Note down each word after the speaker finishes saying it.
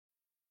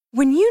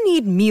When you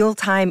need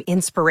mealtime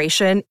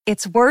inspiration,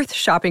 it's worth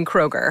shopping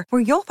Kroger,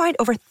 where you'll find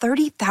over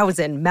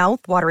 30,000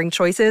 mouth-watering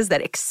choices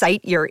that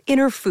excite your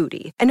inner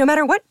foodie. And no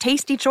matter what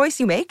tasty choice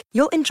you make,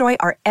 you'll enjoy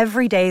our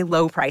everyday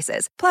low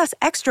prices, plus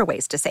extra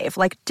ways to save,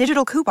 like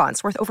digital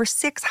coupons worth over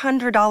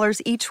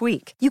 $600 each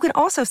week. You can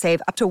also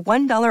save up to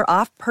 $1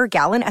 off per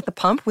gallon at the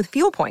pump with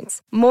fuel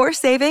points. More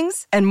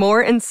savings and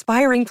more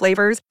inspiring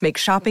flavors make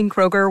shopping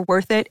Kroger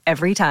worth it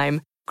every time.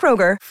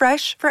 Kroger,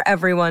 fresh for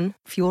everyone.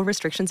 Fuel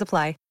restrictions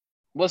apply.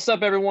 What's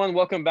up, everyone?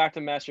 Welcome back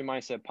to Master Your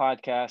Mindset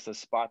Podcast, a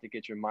spot to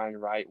get your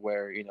mind right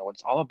where,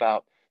 it's all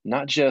about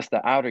not just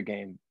the outer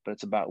game, but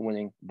it's about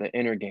winning the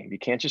inner game. You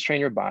can't just train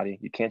your body.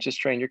 You can't just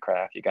train your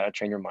craft. You got to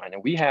train your mind.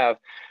 And we have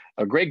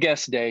a great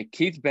guest today,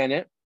 Keith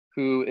Bennett,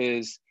 who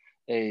is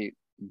a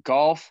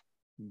golf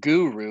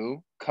guru,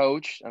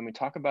 coach. I mean,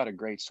 talk about a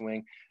great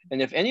swing.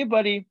 And if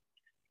anybody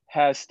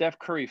has Steph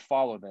Curry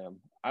follow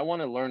them, I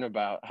want to learn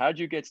about how'd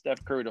you get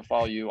Steph Curry to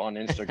follow you on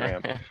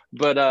Instagram.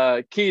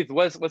 But Keith,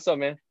 what's up,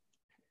 man?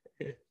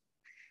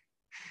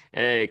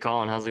 Hey,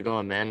 Colin, how's it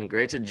going, man?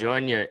 Great to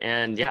join you.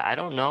 And yeah, I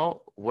don't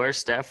know where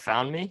Steph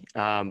found me,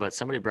 but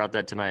somebody brought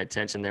that to my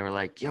attention. They were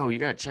like, yo, you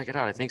got to check it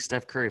out. I think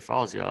Steph Curry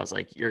follows you. I was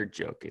like, you're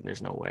joking.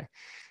 There's no way.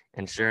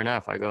 And sure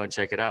enough, I go and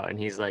check it out. And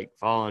he's like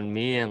following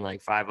me and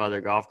like 5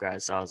 other golf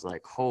guys. So I was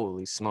like,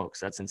 holy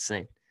smokes, that's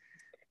insane.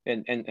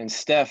 And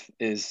Steph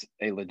is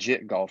a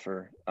legit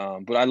golfer.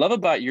 What I love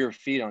about your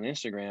feed on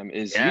Instagram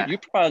is you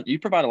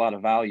provide a lot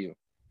of value.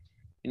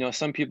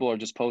 Some people are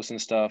just posting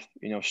stuff,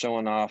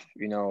 showing off,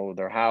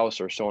 their house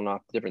or showing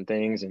off different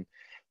things.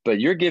 But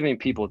you're giving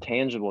people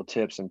tangible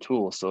tips and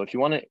tools. So if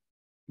you want to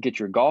get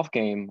your golf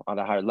game on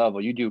a higher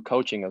level, you do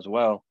coaching as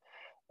well.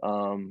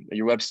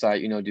 Your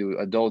website, do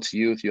adults,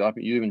 youth, you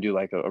even do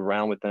like a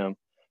round with them,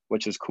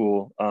 which is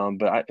cool.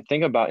 But I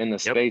think about in the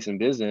space and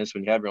business,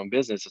 when you have your own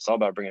business, it's all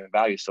about bringing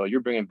value. So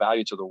you're bringing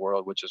value to the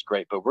world, which is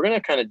great. But we're going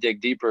to kind of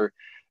dig deeper,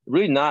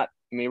 we're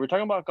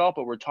talking about golf,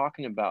 but we're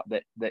talking about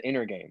the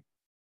inner game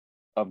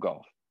of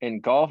golf.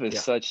 And golf is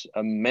such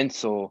a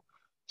mental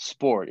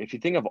sport. If you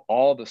think of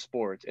all the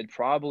sports, it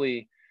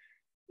probably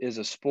is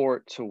a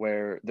sport to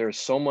where there's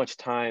so much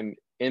time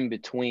in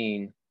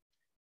between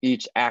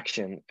each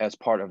action as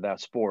part of that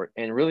sport.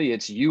 And really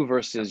it's you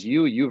versus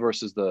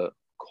the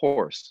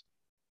course,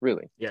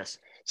 really. Yes.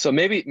 So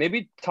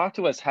maybe talk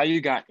to us how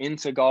you got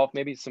into golf,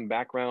 maybe some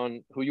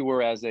background, who you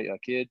were as a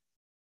kid.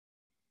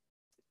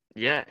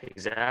 Yeah,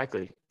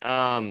 exactly.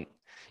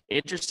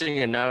 Interesting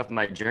enough,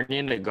 my journey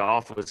into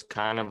golf was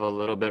kind of a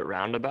little bit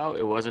roundabout.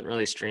 It wasn't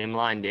really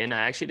streamlined in. I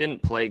actually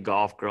didn't play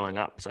golf growing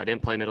up. So I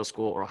didn't play middle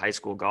school or high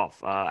school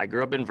golf. I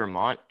grew up in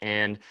Vermont,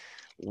 and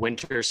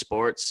winter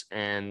sports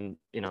and,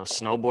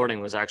 snowboarding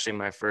was actually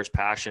my first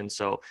passion.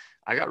 So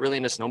I got really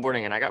into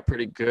snowboarding, and I got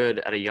pretty good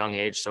at a young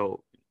age.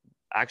 So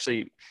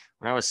actually,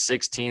 when I was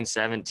 16,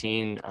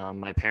 17,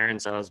 my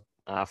parents, I was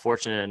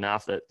fortunate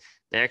enough that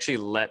they actually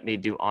let me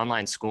do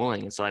online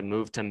schooling. And so I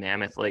moved to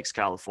Mammoth Lakes,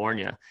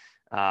 California,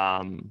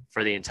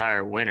 for the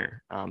entire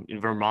winter. In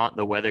Vermont,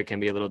 the weather can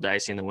be a little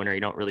dicey in the winter.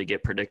 You don't really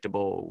get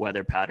predictable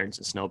weather patterns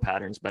and snow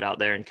patterns, but out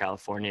there in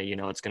California,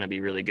 it's going to be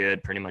really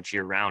good pretty much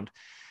year round.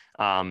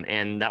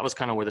 And that was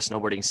kind of where the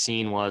snowboarding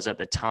scene was at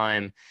the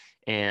time.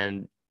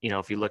 And,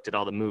 if you looked at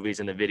all the movies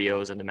and the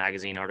videos and the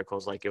magazine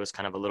articles, like it was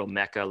kind of a little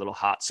mecca, a little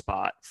hot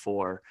spot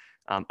for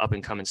up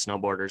and coming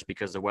snowboarders,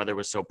 because the weather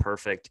was so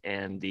perfect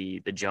and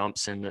the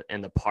jumps and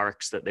the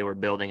parks that they were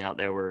building out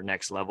there were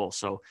next level.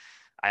 So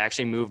I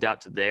actually moved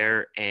out to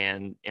there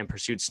and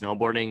pursued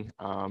snowboarding.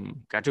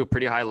 Got to a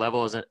pretty high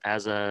level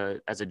as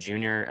a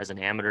junior, as an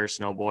amateur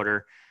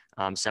snowboarder,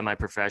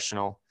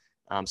 semi-professional.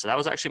 So that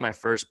was actually my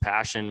first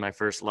passion, my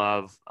first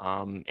love.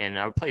 And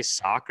I would play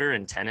soccer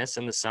and tennis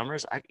in the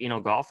summers.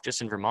 Golf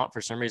just in Vermont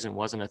for some reason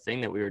wasn't a thing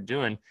that we were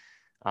doing.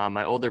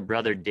 My older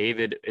brother,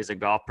 David, is a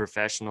golf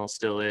professional,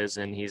 still is,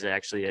 and he's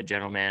actually a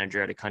general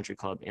manager at a country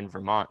club in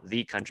Vermont.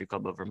 The Country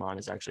Club of Vermont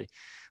is actually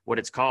what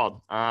it's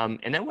called.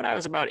 And then when I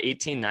was about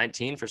 18,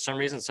 19, for some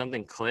reason,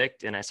 something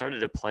clicked and I started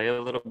to play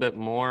a little bit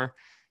more.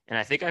 And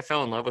I think I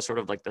fell in love with sort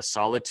of like the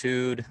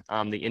solitude,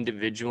 the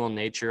individual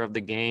nature of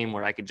the game,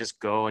 where I could just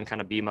go and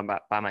kind of be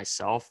by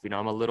myself.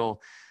 I'm a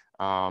little,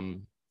 a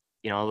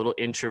little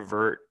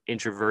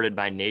introverted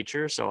by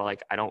nature. So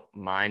like, I don't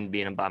mind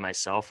being by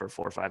myself for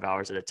 4 or 5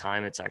 hours at a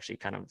time. It's actually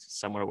kind of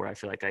somewhere where I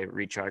feel like I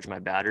recharge my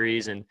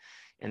batteries, and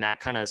that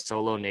kind of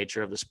solo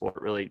nature of the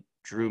sport really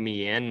drew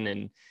me in.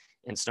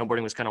 And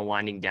snowboarding was kind of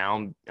winding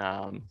down.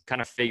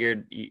 Kind of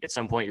figured at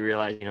some point you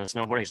realize,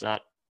 snowboarding is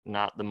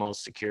not the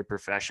most secure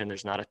profession.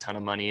 There's not a ton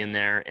of money in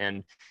there,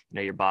 and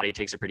your body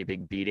takes a pretty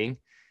big beating.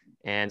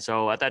 And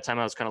so at that time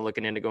I was kind of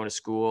looking into going to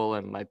school,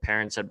 and my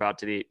parents had brought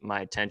to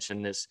my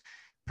attention this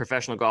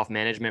professional golf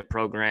management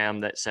program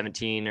that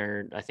 17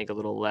 or I think a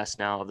little less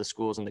now of the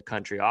schools in the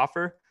country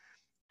offer.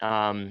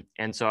 And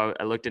so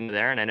I looked into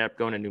there and I ended up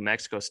going to New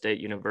Mexico State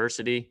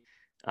University,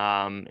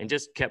 and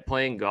just kept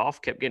playing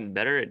golf, kept getting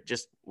better. It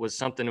just was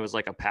something that was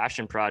like a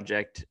passion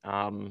project.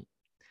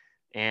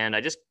 And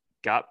I just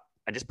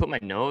put my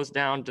nose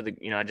down to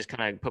I just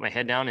kind of put my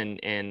head down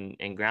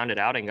and ground it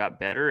out and got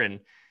better.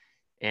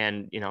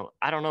 And,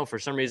 I don't know, for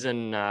some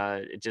reason,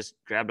 it just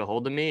grabbed a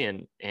hold of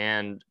me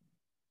and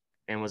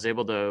was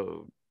able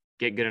to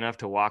get good enough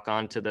to walk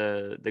on to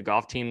the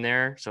golf team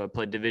there. So I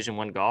played Division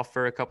I golf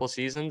for a couple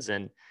seasons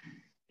and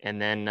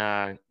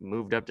then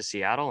moved up to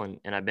Seattle,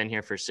 and I've been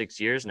here for 6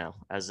 years now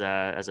as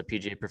a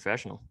PGA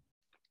professional.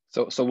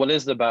 So what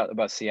is it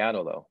about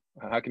Seattle though?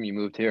 How come you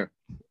moved here?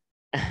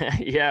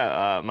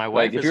 Yeah, my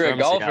wife if is you're from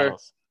a golfer. Seattle.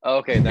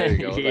 Okay, there you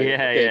go.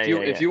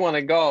 If you want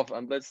to golf,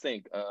 let's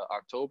think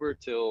October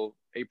till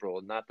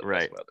April, not the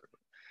best weather.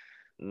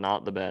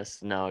 Not the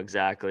best. No,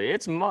 exactly.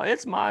 It's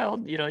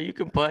mild. You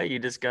can play. You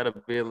just got to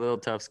be a little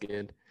tough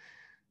skinned.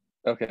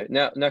 Okay.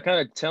 Now kind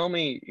of tell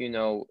me,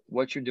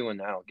 what you're doing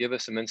now. Give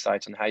us some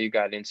insights on how you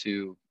got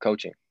into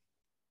coaching.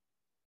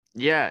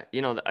 Yeah,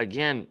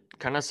 again,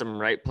 kind of some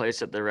right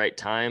place at the right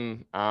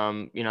time.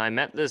 I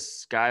met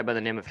this guy by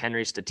the name of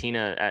Henry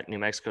Statina at New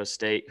Mexico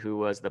State, who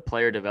was the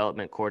player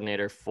development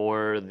coordinator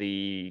for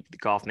the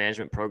golf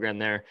management program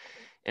there.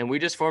 And we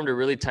just formed a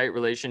really tight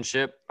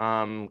relationship,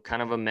 kind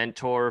of a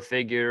mentor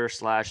figure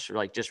 /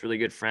 like just really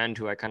good friend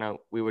who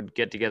we would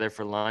get together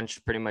for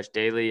lunch pretty much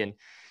daily and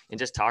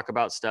just talk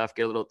about stuff,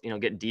 get a little,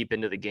 get deep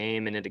into the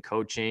game and into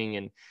coaching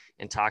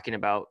and talking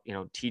about,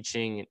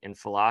 teaching and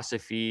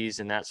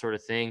philosophies and that sort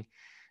of thing.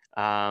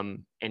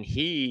 And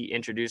he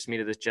introduced me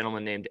to this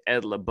gentleman named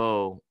Ed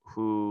LeBeau,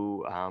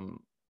 who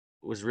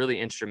was really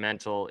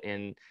instrumental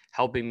in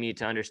helping me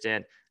to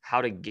understand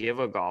how to give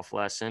a golf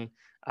lesson,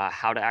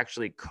 how to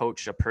actually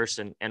coach a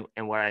person. And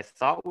what I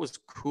thought was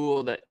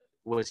cool that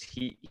was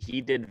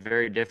he did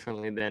very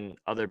differently than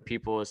other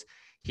people is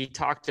he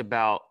talked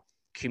about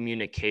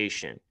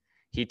communication.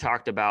 He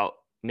talked about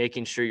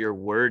making sure your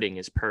wording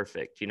is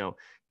perfect.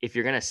 If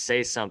you're going to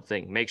say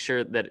something, make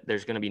sure that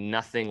there's going to be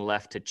nothing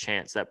left to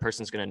chance. That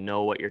person's going to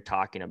know what you're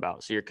talking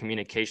about. So your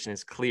communication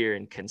is clear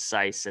and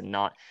concise and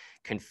not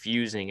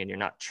confusing, and you're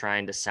not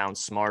trying to sound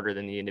smarter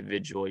than the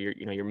individual.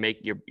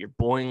 You're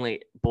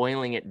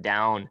boiling it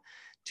down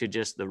to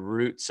just the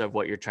roots of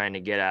what you're trying to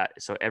get at,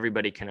 so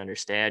everybody can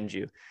understand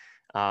you,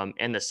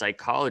 and the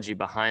psychology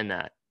behind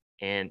that,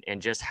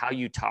 and just how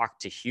you talk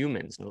to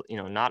humans.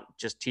 Not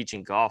just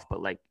teaching golf,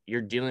 but like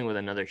you're dealing with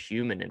another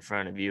human in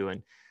front of you,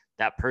 and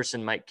that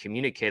person might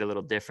communicate a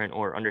little different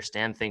or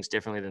understand things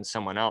differently than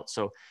someone else.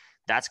 So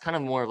that's kind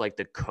of more of like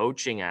the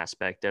coaching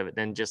aspect of it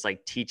than just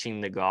like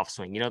teaching the golf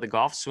swing. The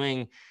golf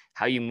swing,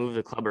 how you move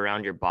the club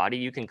around your body,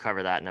 you can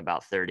cover that in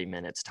about 30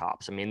 minutes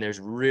tops. I mean, there's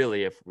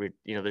really,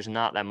 there's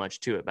not that much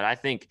to it. But I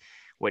think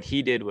what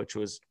he did, which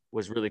was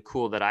really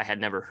cool, that I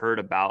had never heard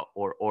about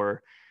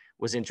or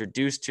was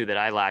introduced to, that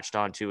I latched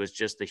onto, was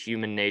just the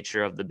human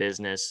nature of the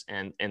business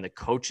and the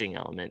coaching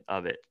element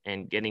of it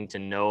and getting to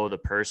know the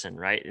person,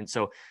 right? And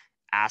so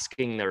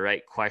asking the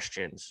right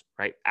questions,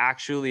 right?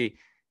 Actually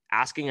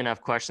asking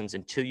enough questions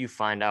until you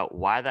find out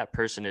why that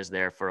person is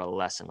there for a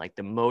lesson, like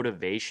the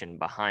motivation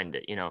behind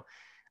it.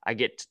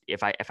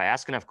 If I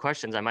ask enough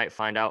questions, I might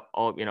find out,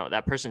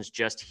 that person's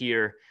just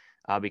here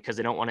because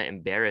they don't want to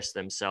embarrass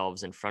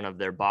themselves in front of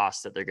their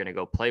boss that they're going to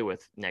go play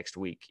with next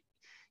week,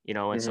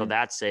 and so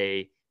that's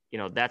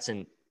that's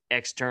an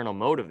external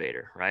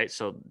motivator, right?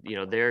 So,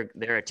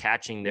 they're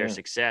attaching their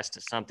success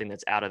to something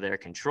that's out of their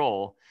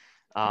control.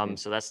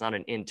 So that's not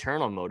an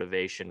internal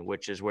motivation,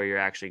 which is where you're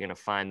actually going to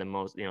find the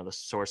most, the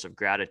source of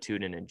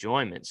gratitude and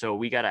enjoyment. So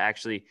we got to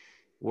actually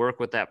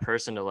work with that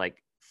person to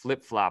like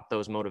flip flop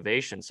those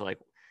motivations. So like,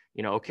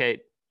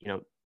 okay,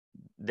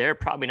 they're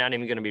probably not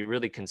even going to be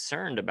really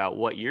concerned about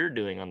what you're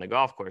doing on the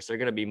golf course. They're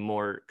going to be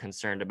more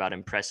concerned about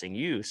impressing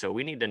you. So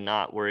we need to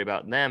not worry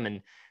about them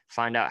and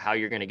find out how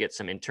you're going to get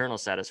some internal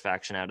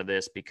satisfaction out of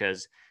this,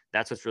 because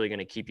that's what's really going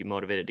to keep you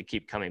motivated to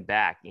keep coming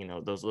back.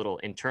 Those little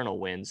internal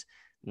wins,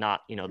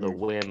 not, the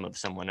whim of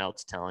someone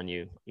else telling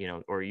you,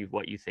 or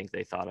what you think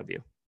they thought of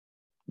you.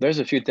 There's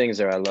a few things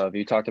there I love.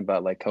 You talked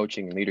about like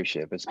coaching and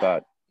leadership. It's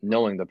about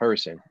knowing the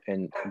person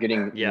and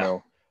getting,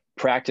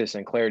 practice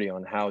and clarity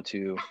on how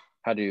to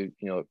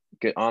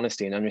get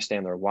honesty and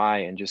understand their why,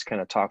 and just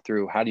kind of talk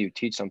through how do you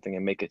teach something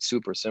and make it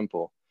super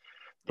simple.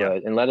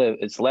 But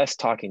it's less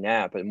talking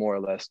at, but more or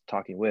less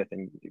talking with,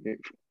 and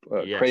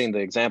creating the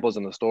examples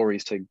and the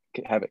stories to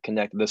have it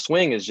connect. The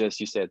swing is just,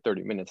 you said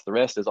 30 minutes. The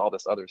rest is all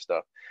this other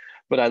stuff.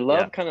 But I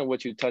love kind of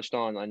what you touched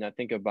on. And I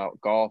think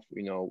about golf,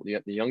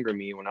 the younger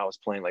me when I was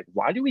playing, like,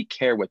 why do we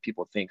care what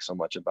people think so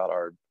much about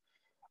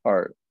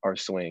our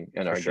swing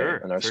and our game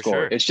and our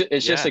score? It's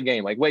just a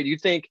game. Like, wait, do you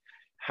think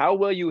how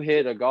well you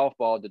hit a golf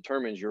ball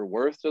determines your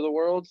worth to the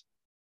world?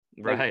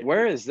 Like, right.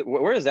 Where is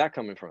that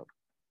coming from?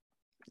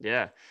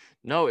 Yeah.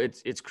 No,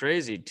 it's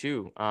crazy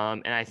too.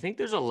 And I think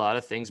there's a lot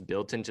of things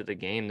built into the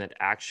game that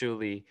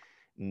actually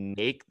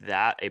make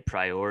that a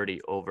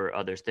priority over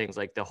other things,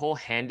 like the whole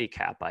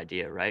handicap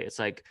idea, right? It's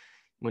like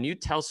when you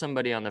tell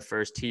somebody on the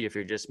first tee, if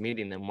you're just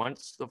meeting them,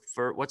 what's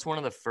one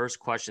of the first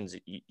questions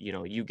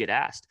you get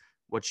asked?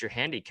 What's your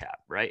handicap,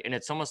 right? And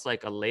it's almost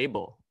like a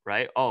label,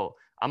 right? Oh,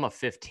 I'm a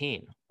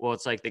 15. Well,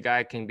 it's like the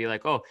guy can be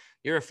like, oh,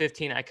 you're a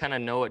 15. I kind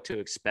of know what to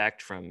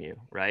expect from you,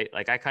 right?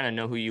 Like I kind of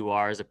know who you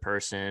are as a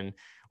person.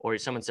 Or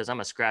someone says,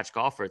 I'm a scratch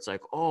golfer. It's like,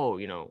 oh,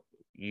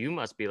 you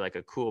must be like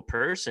a cool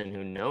person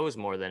who knows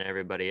more than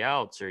everybody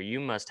else, or you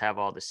must have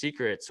all the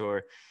secrets,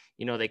 or,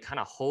 you know, they kind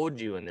of hold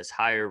you in this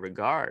higher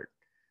regard.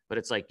 But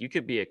it's like, you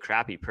could be a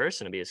crappy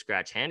person and be a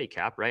scratch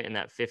handicap, right? And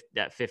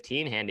that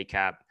 15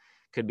 handicap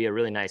could be a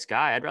really nice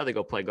guy. I'd rather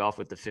go play golf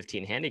with the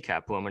 15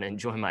 handicap who I'm going to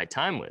enjoy my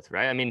time with,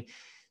 right? I mean,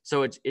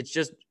 so it's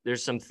just,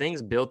 there's some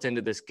things built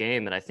into this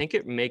game that I think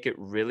it make it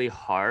really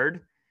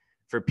hard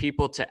for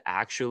people to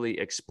actually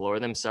explore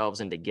themselves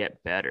and to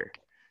get better.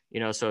 You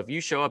know, so if you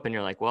show up and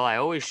you're like, well, I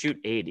always shoot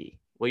 80,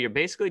 well, you're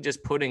basically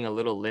just putting a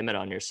little limit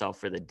on yourself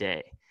for the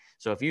day.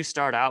 So if you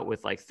start out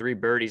with like 3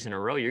 birdies in a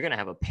row, you're going to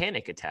have a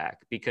panic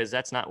attack because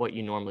that's not what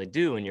you normally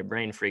do. And your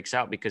brain freaks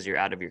out because you're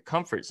out of your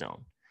comfort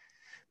zone.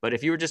 But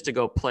if you were just to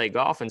go play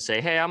golf and say,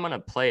 hey, I'm going to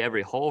play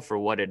every hole for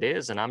what it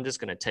is, and I'm just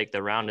going to take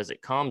the round as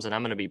it comes, and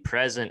I'm going to be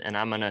present, and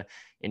I'm going to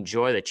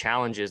enjoy the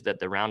challenges that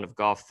the round of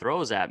golf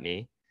throws at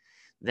me,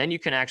 then you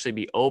can actually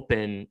be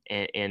open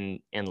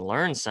and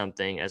learn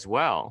something as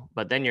well.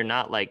 But then you're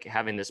not like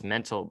having this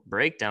mental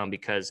breakdown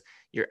because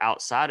you're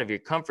outside of your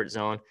comfort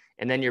zone.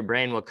 And then your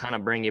brain will kind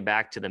of bring you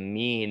back to the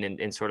mean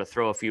and sort of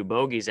throw a few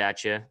bogeys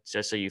at you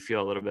just so you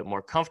feel a little bit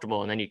more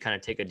comfortable. And then you kind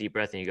of take a deep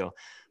breath and you go,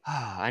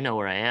 oh, I know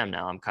where I am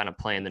now. I'm kind of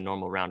playing the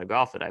normal round of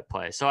golf that I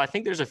play. So I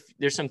think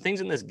there's some things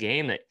in this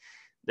game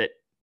that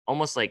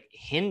almost like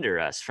hinder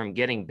us from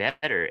getting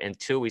better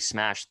until we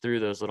smash through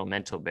those little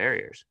mental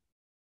barriers.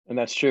 And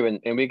that's true.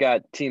 And we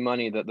got T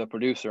Money, the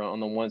producer on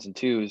the 1s and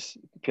 2s,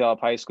 Puyallup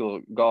High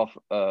School golf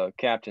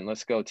captain.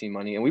 Let's go, T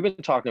Money. And we've been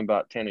talking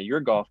about, Tanner, your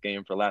golf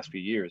game for the last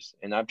few years.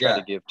 And I've tried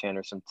to give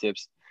Tanner some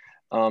tips.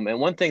 And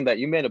one thing that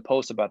you made a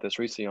post about this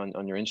recently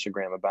on your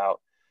Instagram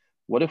about,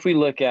 what if we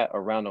look at a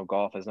round of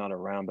golf as not a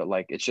round, but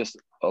like it's just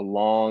a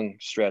long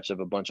stretch of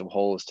a bunch of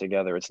holes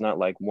together. It's not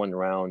like one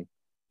round.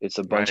 It's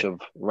a bunch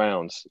of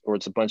rounds, or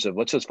it's a bunch of,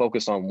 let's just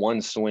focus on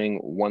one swing,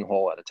 one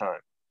hole at a time.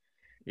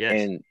 Yes.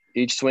 And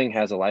each swing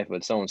has a life of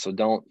its own. So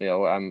don't, you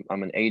know, I'm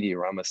an 80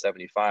 or I'm a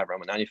 75 or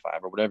I'm a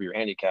 95 or whatever your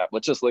handicap.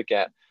 Let's just look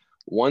at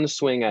one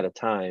swing at a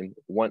time,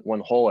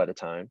 one hole at a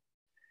time.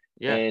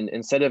 Yeah. And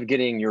instead of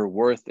getting your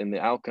worth in the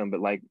outcome,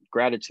 but like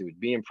gratitude,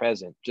 being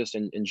present, just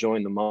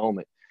enjoying the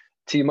moment.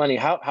 T Money,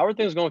 how are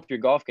things going with your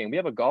golf game? We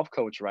have a golf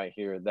coach right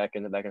here that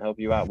can help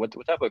you out. What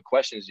type of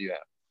questions do you have?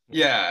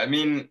 Yeah, I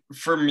mean,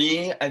 for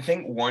me, I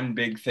think one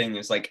big thing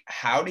is like,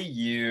 how do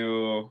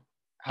you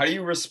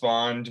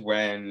respond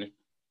when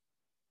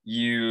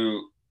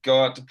you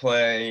go out to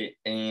play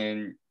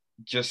and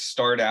just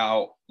start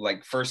out,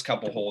 like first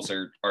couple holes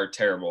are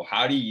terrible?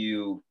 How do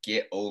you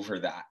get over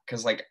that?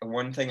 Because like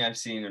one thing I've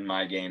seen in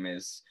my game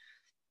is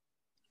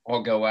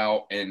I'll go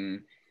out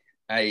and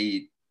I'll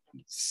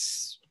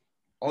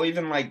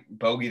even like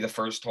bogey the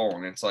first hole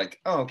and it's like,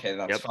 oh, okay,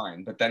 that's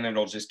fine. But then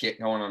it'll just get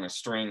going on a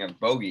string of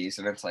bogeys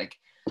and it's like,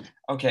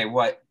 okay,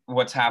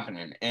 what's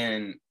happening?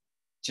 And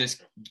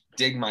just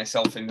dig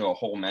myself into a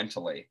hole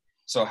mentally.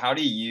 So how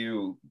do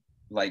you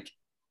like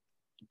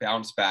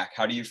bounce back?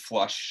 How do you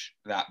flush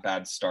that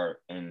bad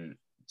start and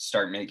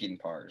start making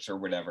pars or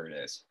whatever it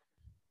is?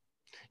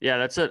 Yeah,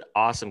 that's an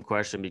awesome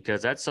question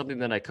because that's something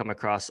that I come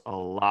across a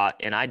lot.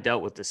 And I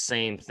dealt with the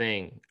same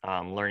thing,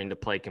 learning to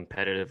play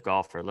competitive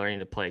golf or learning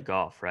to play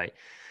golf, right?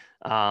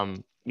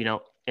 You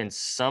know, and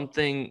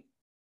something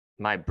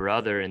my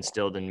brother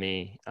instilled in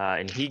me,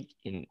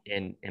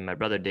 and my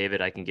brother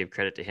David, I can give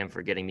credit to him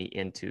for getting me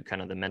into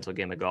kind of the mental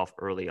game of golf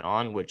early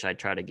on, which I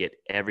try to get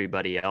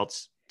everybody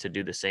else to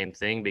do the same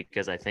thing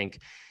because I think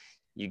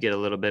you get a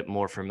little bit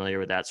more familiar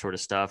with that sort of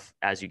stuff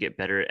as you get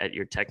better at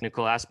your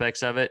technical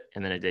aspects of it.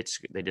 And then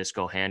they just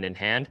go hand in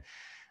hand.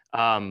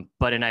 And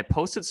I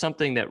posted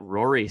something that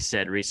Rory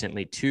said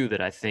recently too,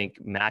 that I think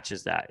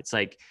matches that. It's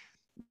like,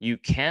 you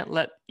can't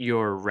let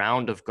your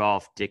round of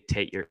golf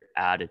dictate your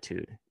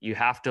attitude. You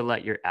have to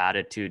let your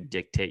attitude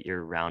dictate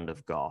your round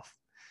of golf.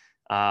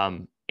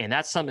 And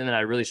that's something that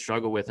I really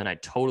struggle with. And I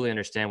totally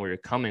understand where you're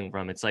coming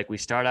from. It's like we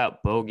start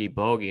out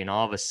bogey, and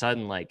all of a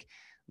sudden, like,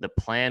 the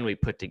plan we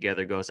put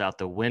together goes out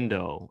the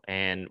window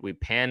and we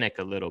panic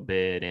a little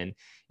bit and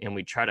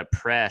we try to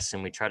press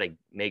and we try to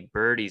make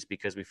birdies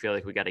because we feel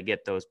like we got to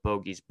get those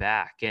bogeys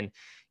back. And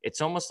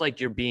it's almost like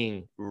you're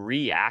being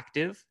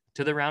reactive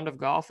to the round of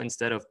golf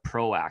instead of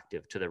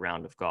proactive to the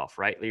round of golf,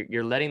 right?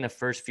 You're letting the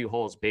first few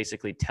holes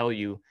basically tell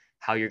you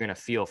how you're going to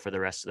feel for the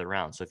rest of the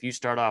round. So if you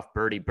start off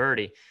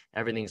birdie,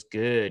 everything's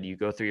good. You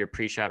go through your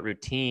pre-shot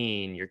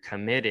routine, you're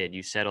committed,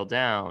 you settle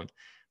down,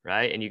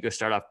 right? And you go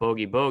start off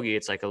bogey,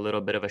 it's like a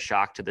little bit of a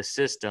shock to the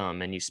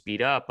system and you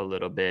speed up a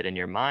little bit and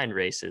your mind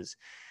races.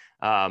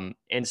 And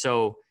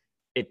so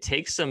it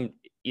takes some,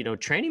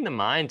 training the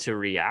mind to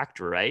react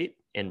right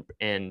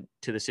and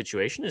to the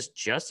situation is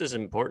just as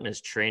important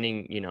as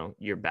training,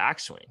 your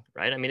backswing,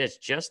 right? I mean, it's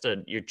just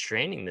you're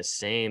training the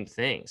same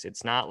things.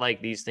 It's not like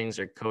these things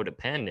are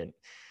codependent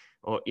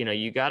or,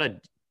 you got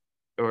to,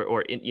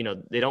 or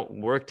they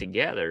don't work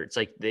together. It's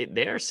like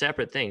they are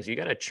separate things. You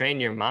got to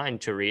train your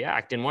mind to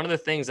react. And one of the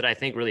things that I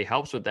think really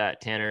helps with that,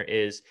 Tanner,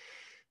 is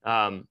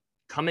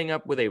coming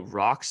up with a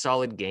rock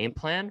solid game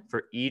plan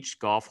for each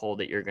golf hole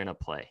that you're going to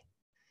play.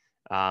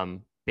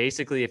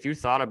 basically, if you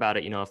thought about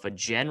it, if a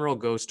general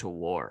goes to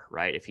war,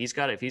 right? If he's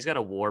got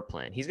a war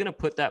plan, he's going to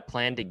put that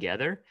plan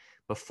together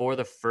before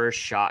the first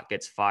shot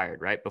gets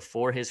fired, right?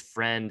 Before his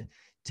friend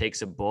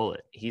takes a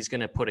bullet, he's going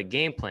to put a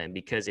game plan,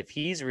 because if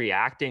he's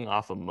reacting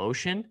off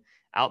emotion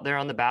out there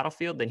on the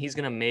battlefield, then he's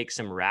going to make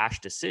some rash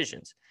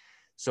decisions.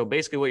 So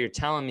basically what you're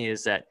telling me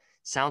is that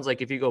sounds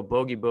like if you go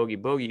bogey, bogey,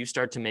 bogey, you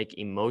start to make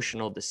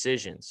emotional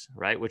decisions,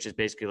 right? Which is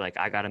basically like,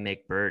 I got to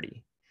make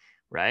birdie,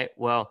 right?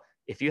 Well,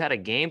 if you had a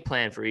game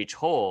plan for each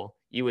hole,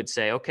 you would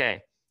say, okay,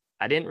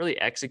 I didn't really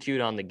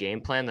execute on the game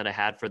plan that I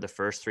had for the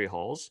first 3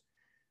 holes,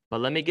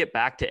 but let me get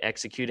back to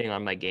executing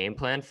on my game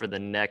plan for the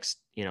next,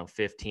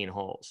 15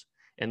 holes.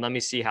 And let me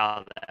see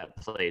how that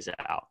plays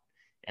out.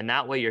 And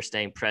that way you're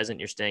staying present,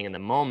 you're staying in the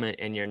moment,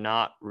 and you're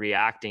not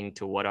reacting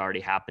to what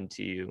already happened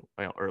to you,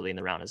 early in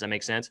the round. Does that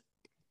make sense?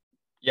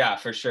 Yeah,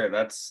 for sure.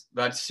 That's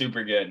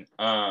super good.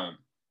 That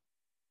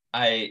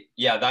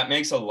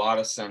makes a lot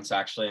of sense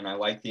actually. And I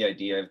like the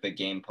idea of the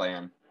game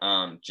plan,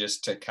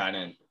 just to kind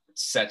of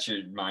set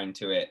your mind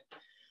to it.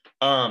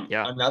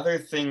 Another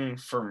thing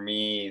for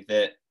me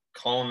that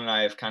Colin and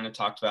I have kind of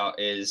talked about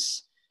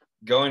is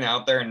going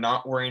out there and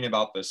not worrying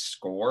about the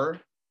score.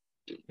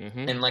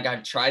 Mm-hmm. And like,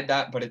 I've tried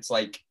that, but it's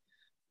like,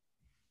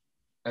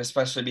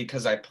 especially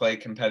because I play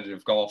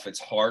competitive golf, it's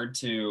hard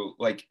to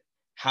like,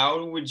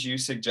 how would you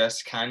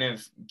suggest kind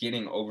of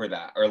getting over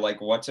that? Or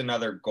like, what's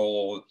another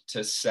goal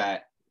to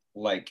set?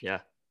 Like,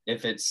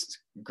 if it's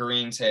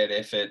greens hit,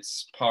 if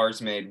it's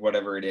pars made,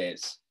 whatever it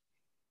is.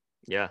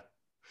 Yeah,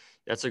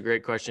 that's a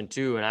great question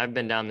too. And I've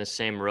been down the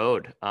same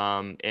road.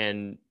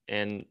 And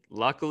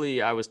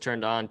luckily I was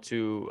turned on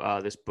to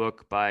this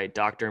book by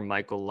Dr.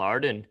 Michael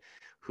Larden,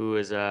 who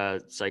is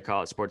a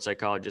sports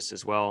psychologist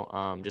as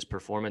well, just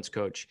performance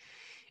coach.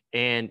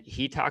 And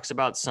he talks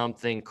about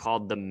something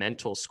called the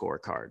mental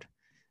scorecard.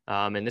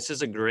 And this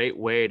is a great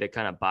way to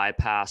kind of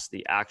bypass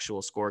the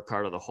actual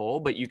scorecard of the hole,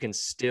 but you can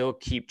still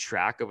keep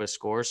track of a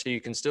score. So you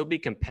can still be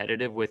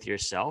competitive with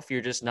yourself.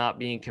 You're just not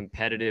being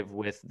competitive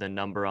with the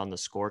number on the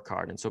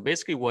scorecard. And so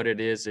basically what it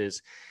is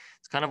it's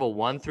kind of a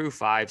 1 through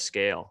 5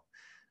 scale.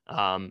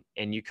 And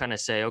you kind of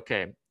say,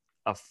 okay,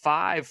 a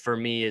 5 for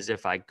me is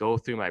if I go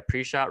through my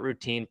pre-shot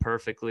routine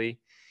perfectly,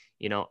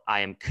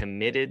 I am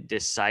committed,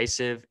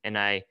 decisive, and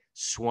I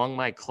swung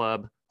my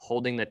club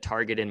holding the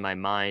target in my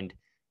mind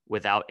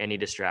without any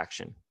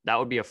distraction. That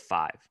would be a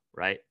 5,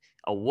 right?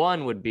 A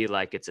 1 would be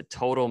like, it's a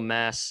total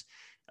mess.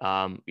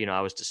 I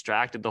was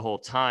distracted the whole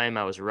time.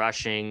 I was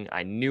rushing.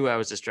 I knew I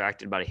was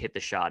distracted, but I hit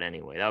the shot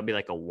anyway. That would be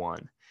like a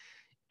 1.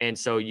 And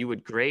so you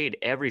would grade,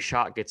 every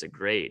shot gets a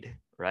grade,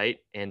 right?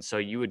 And so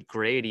you would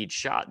grade each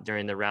shot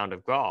during the round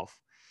of golf.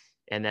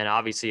 And then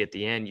obviously at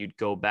the end, you'd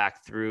go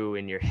back through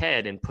in your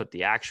head and put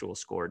the actual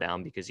score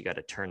down, because you got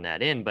to turn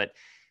that in. But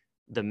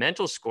the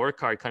mental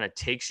scorecard kind of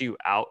takes you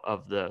out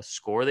of the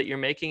score that you're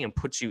making and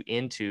puts you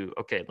into,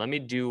 okay, let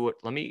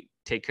me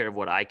take care of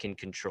what I can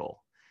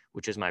control,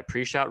 which is my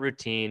pre-shot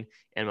routine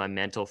and my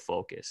mental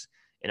focus.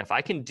 And if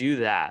I can do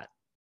that,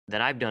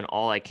 then I've done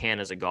all I can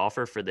as a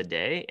golfer for the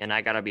day, and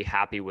I got to be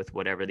happy with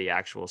whatever the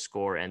actual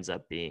score ends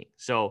up being.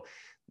 So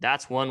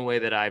that's one way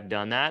that I've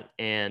done that.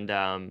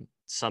 And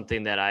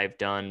something that I've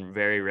done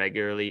very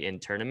regularly in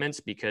tournaments,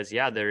 because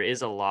there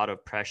is a lot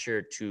of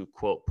pressure to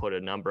quote, put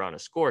a number on a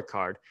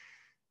scorecard.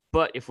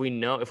 But if we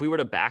were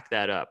to back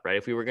that up, right,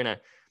 if we were going to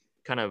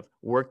kind of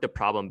work the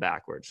problem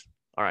backwards,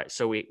 all right,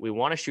 so we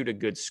want to shoot a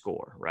good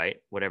score, right,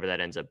 whatever that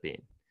ends up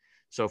being.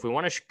 So if we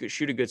want to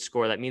shoot a good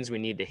score, that means we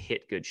need to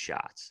hit good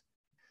shots.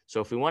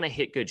 So if we want to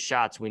hit good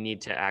shots, we need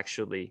to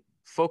actually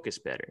focus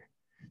better.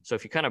 So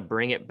if you kind of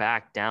bring it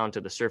back down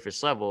to the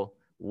surface level,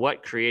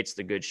 what creates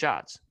the good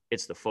shots?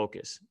 It's the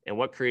focus. And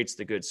what creates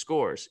the good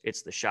scores?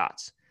 It's the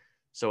shots.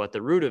 So at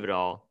the root of it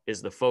all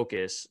is the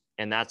focus.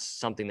 And that's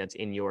something that's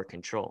in your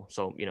control.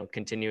 So,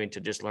 continuing to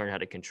just learn how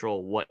to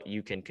control what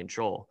you can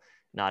control,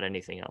 not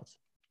anything else.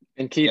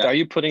 And Keith, are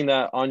you putting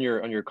that on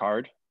your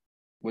card?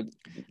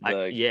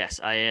 Yes,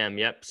 I am.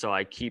 Yep. So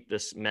I keep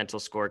this mental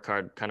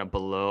scorecard kind of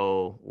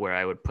below where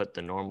I would put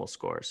the normal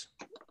scores.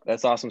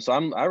 That's awesome. So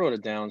I wrote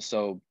it down.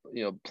 So,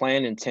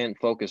 plan, intent,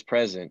 focus,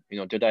 present.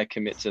 Did I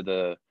commit to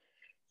the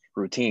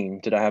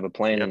routine? Did I have a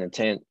plan and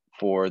intent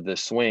for the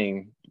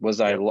swing? Was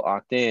I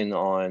locked in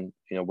on,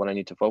 what I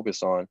need to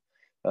focus on?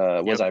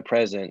 Was I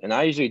present? And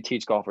I usually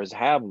teach golfers,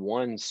 have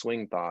one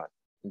swing thought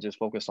and just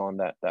focus on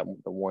the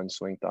one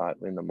swing thought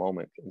in the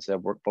moment instead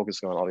of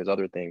focusing on all these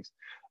other things.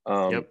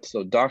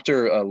 So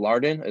Dr.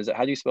 Larden,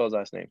 how do you spell his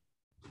last name?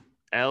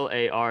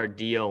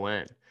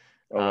 Lardon.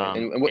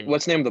 And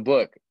what's the name of the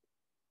book?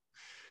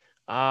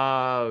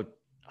 I'm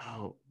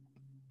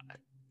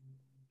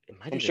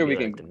sure we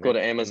can go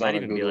to Amazon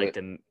and Google it.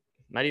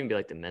 Might even be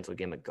like the mental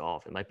game of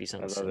golf. It might be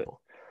something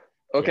simple.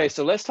 Okay,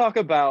 so let's talk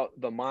about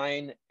the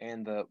mind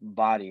and the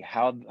body,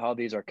 how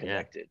these are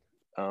connected.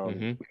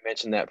 We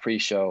mentioned that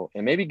pre-show,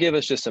 and maybe give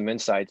us just some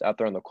insights out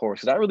there on the course,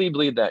 because I really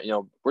believe that,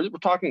 we're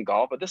talking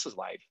golf, but this is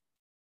life.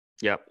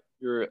 Yep.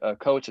 You're a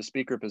coach, a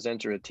speaker,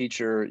 presenter, a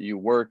teacher,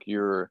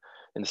 you're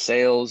in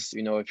sales,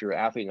 if you're an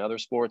athlete in other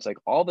sports, like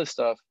all this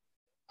stuff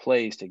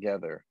plays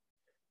together.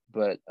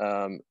 but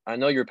I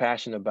know you're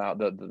passionate about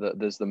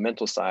the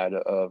mental side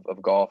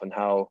of golf and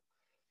how,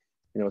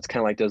 you know, it's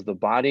kind of like, does the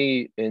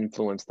body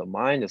influence the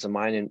mind? Does the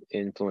mind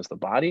influence the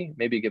body?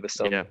 Maybe give us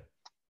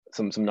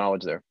some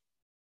knowledge there.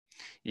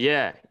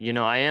 Yeah, you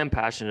know, I am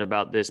passionate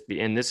about this,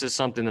 and this is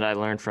something that I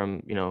learned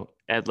from, you know,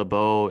 Ed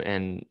LeBeau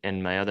and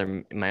my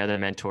other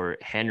mentor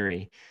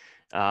Henry.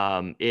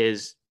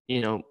 Is,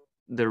 you know,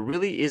 there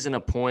really isn't a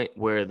point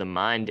where the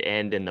mind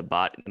ends and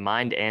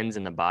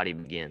the body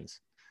begins.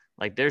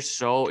 Like, they're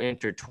so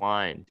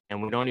intertwined,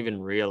 and we don't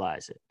even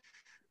realize it.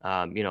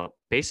 You know,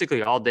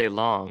 basically all day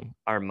long,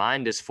 our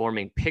mind is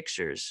forming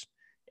pictures,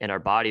 and our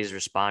body is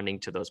responding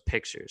to those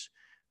pictures.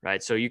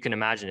 Right. So you can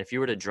imagine if you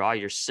were to draw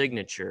your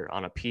signature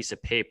on a piece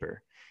of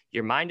paper,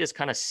 your mind is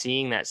kind of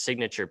seeing that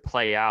signature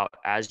play out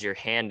as your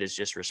hand is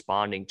just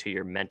responding to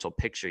your mental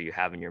picture you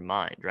have in your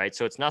mind. Right.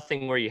 So it's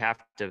nothing where you have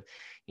to,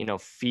 you know,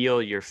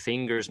 feel your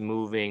fingers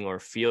moving or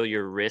feel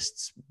your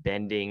wrists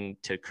bending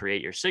to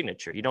create your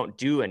signature. You don't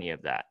do any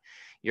of that.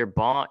 Your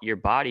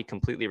body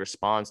completely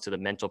responds to the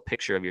mental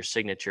picture of your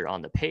signature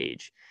on the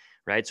page.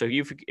 Right. So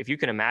if you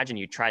can imagine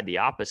you tried the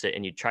opposite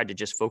and you tried to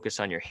just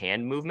focus on your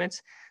hand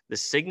movements, the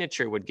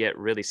signature would get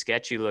really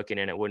sketchy looking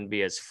and it wouldn't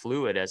be as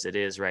fluid as it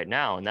is right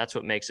now. And that's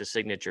what makes a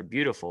signature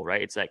beautiful,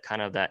 right? It's that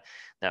kind of that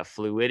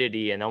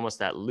fluidity and almost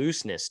that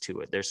looseness to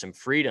it. There's some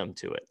freedom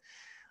to it.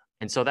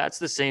 And so that's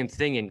the same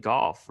thing in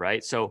golf,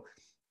 right? So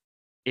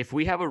if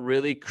we have a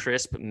really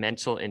crisp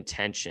mental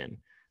intention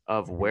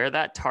of where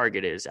that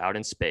target is out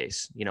in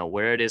space, you know,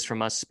 where it is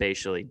from us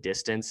spatially,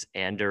 distance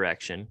and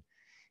direction,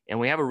 and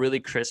we have a really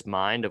crisp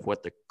mind of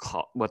what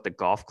the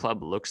golf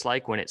club looks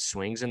like when it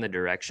swings in the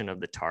direction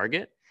of the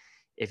target,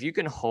 if you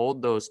can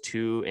hold those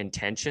two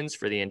intentions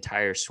for the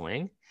entire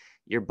swing,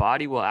 your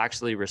body will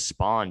actually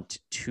respond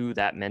to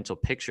that mental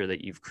picture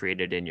that you've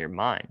created in your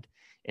mind.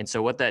 And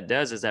so what that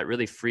does is that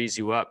really frees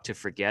you up to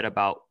forget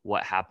about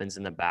what happens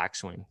in the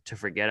backswing, to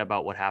forget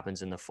about what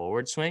happens in the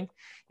forward swing.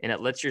 And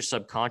it lets your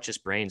subconscious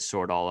brain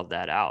sort all of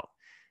that out.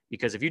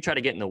 Because if you try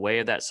to get in the way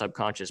of that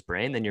subconscious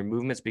brain, then your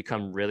movements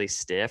become really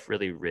stiff,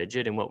 really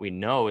rigid. And what we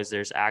know is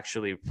there's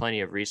actually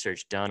plenty of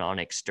research done on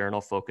external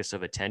focus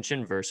of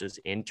attention versus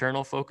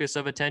internal focus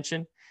of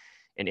attention.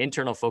 And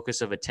internal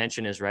focus of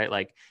attention is, right,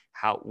 like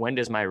when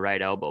does my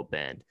right elbow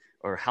bend?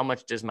 Or how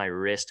much does my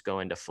wrist go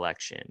into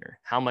flexion?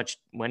 Or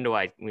when do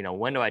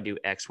I do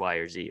X, Y,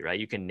 or Z, right?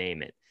 You can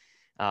name it.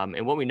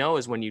 And what we know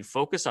is when you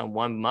focus on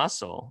one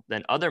muscle,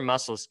 then other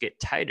muscles get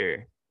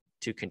tighter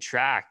to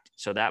contract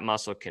so that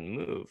muscle can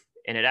move.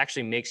 And it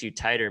actually makes you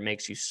tighter,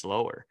 makes you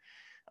slower.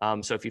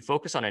 So if you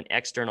focus on an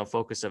external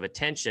focus of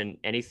attention,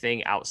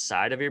 anything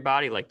outside of your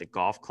body, like the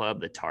golf club,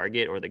 the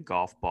target, or the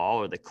golf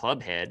ball, or the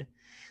club head,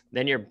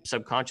 then your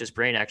subconscious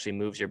brain actually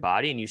moves your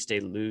body and you stay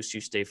loose, you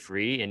stay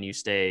free, and you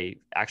stay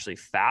actually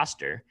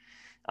faster.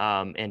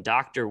 And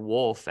Dr.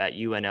 Wolf at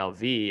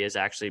UNLV is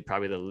actually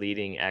probably the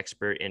leading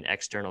expert in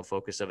external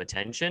focus of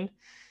attention.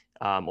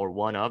 Or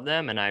one of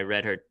them. And I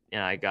read her,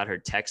 and I got her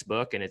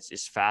textbook, and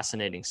it's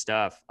fascinating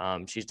stuff.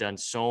 She's done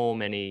so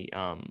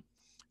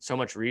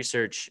much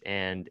research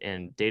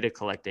and data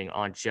collecting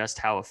on just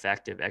how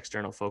effective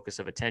external focus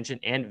of attention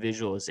and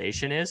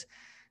visualization is,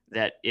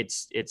 that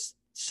it's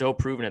so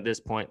proven at this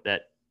point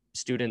that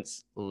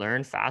students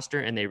learn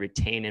faster and they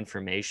retain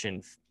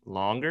information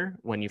longer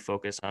when you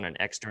focus on an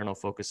external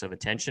focus of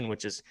attention,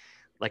 which is,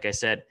 like I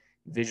said,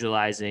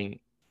 visualizing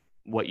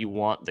what you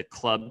want the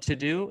club to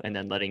do and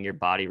then letting your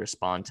body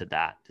respond to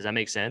that. Does that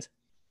make sense?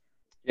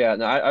 Yeah,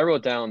 no, I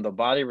wrote down the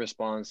body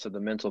responds to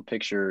the mental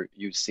picture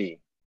you see.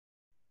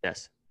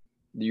 Yes.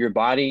 Your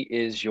body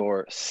is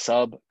your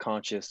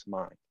subconscious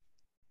mind.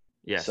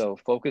 Yes. So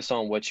focus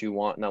on what you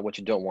want, not what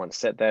you don't want.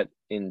 Set that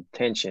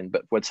intention.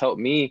 But what's helped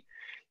me,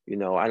 you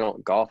know, I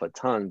don't golf a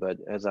ton, but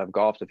as I've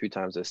golfed a few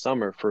times this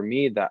summer, for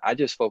me, that I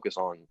just focus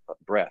on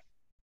breath.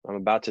 I'm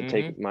about to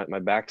take my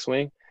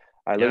backswing.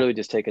 I literally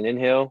just take an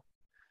inhale,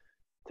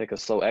 take a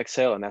slow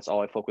exhale, and that's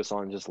all I focus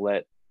on. Just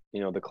let,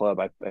 you know, the club,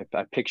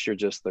 I picture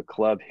just the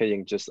club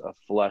hitting just a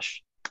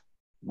flush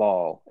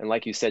ball. And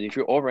like you said, if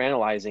you're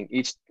overanalyzing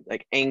each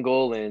like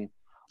angle and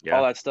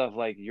all that stuff,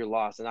 like you're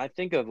lost. And I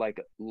think of like,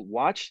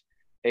 watch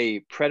a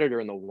predator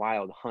in the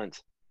wild hunt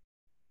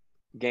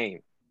game.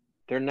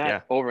 They're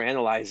not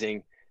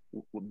overanalyzing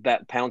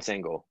that pounce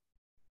angle.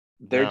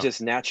 They're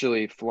just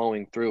naturally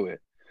flowing through it.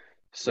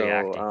 So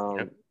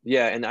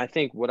yeah, and I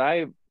think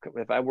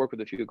if I work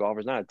with a few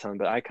golfers, not a ton,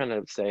 but I kind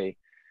of say,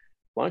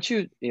 why don't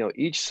you, you know,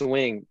 each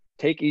swing,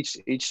 take each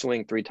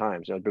swing 3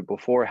 times, you know, but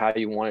before how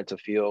you want it to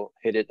feel,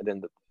 hit it, and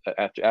then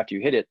after you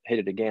hit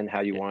it again,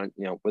 how you want,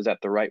 you know, was that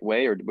the right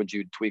way, or would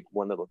you tweak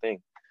one little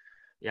thing?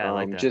 Yeah, I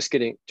like that. Just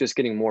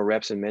getting more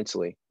reps in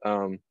mentally.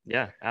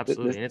 Yeah,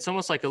 absolutely. And it's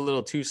almost like a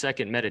little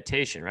 2-second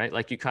meditation, right?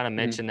 Like you kind of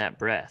mentioned that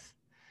breath,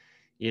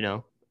 you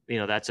know,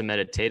 that's a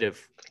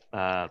meditative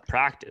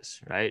practice,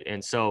 right?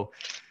 And so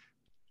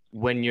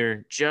when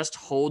you're just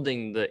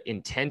holding the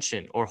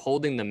intention or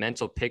holding the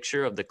mental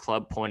picture of the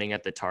club pointing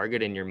at the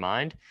target in your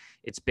mind,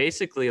 it's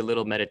basically a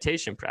little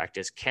meditation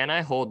practice. Can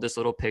I hold this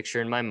little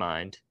picture in my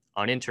mind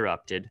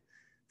uninterrupted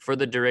for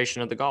the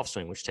duration of the golf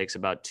swing, which takes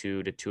about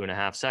 2 to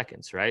 2.5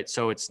 seconds, right?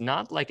 So it's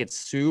not like it's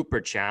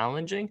super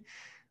challenging,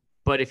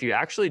 but if you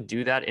actually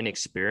do that and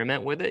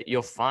experiment with it,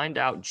 you'll find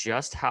out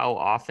just how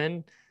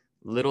often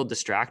little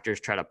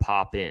distractors try to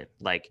pop in,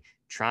 like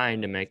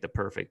trying to make the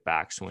perfect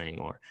backswing,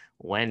 or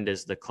when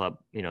does the club,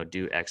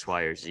 do X,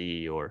 Y, or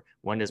Z, or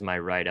when does my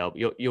right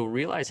elbow, you'll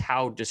realize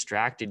how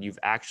distracted you've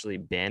actually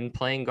been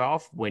playing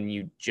golf when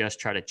you just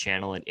try to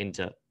channel it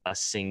into a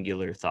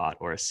singular thought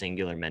or a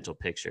singular mental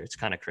picture. It's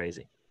kind of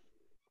crazy.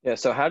 Yeah.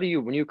 So how do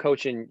you, when you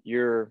coaching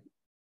the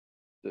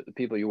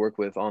people you work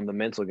with on the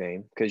mental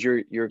game, because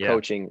you're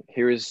coaching,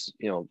 here's,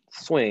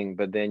 swing,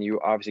 but then you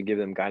obviously give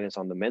them guidance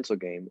on the mental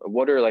game.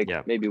 What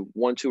are maybe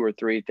 1, 2, or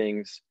 3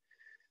 things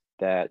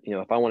that,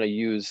 if I want to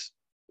use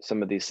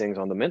some of these things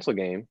on the mental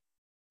game,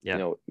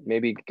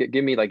 maybe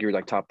give me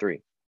your top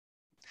 3.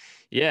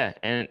 Yeah.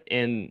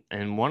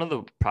 And one of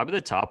the, probably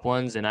the top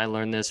ones, and I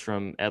learned this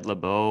from Ed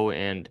LeBeau,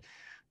 and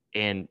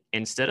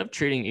instead of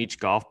treating each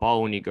golf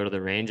ball when you go to the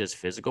range as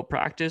physical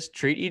practice,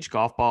 treat each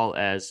golf ball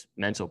as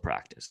mental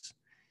practice.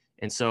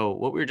 And so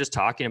what we were just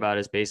talking about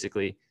is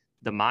basically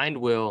the mind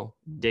will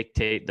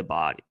dictate the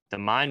body. The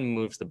mind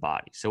moves the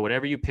body. So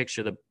whatever you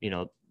picture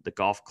the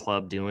golf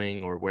club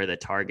doing, or where the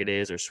target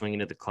is, or swinging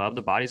to the club,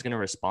 the body's going to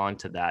respond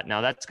to that.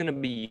 Now that's going to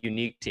be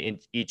unique to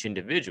each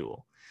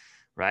individual,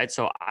 right?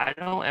 So I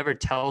don't ever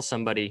tell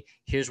somebody,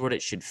 here's what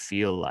it should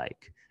feel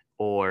like,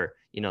 or,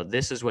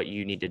 this is what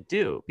you need to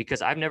do,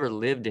 because I've never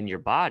lived in your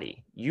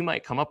body. You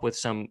might come up with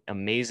some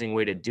amazing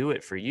way to do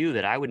it for you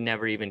that I would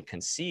never even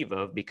conceive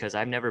of, because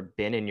I've never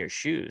been in your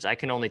shoes. I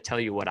can only tell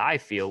you what I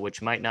feel,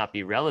 which might not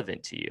be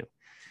relevant to you.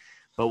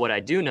 But what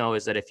I do know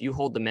is that if you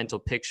hold the mental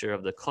picture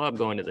of the club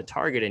going to the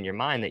target in your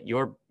mind, that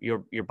your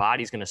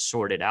body's going to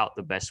sort it out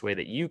the best way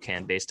that you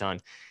can, based on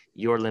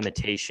your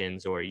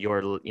limitations, or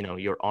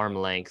your arm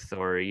length,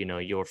 or,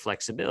 your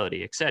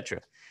flexibility, etc.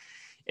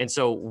 And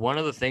so one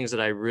of the things that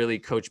I really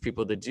coach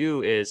people to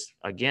do is,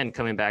 again,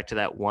 coming back to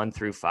that 1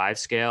 through 5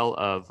 scale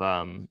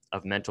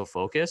of mental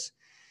focus.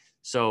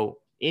 So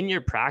in your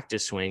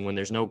practice swing, when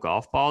there's no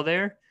golf ball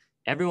there,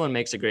 everyone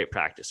makes a great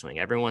practice swing.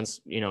 Everyone's,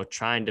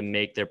 trying to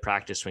make their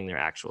practice swing their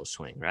actual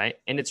swing, right?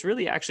 And it's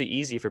really actually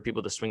easy for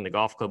people to swing the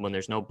golf club when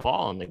there's no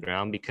ball on the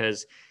ground,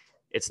 because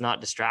it's not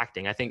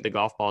distracting. I think the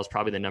golf ball is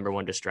probably the number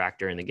 1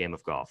 distractor in the game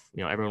of golf.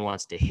 Everyone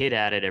wants to hit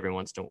at it.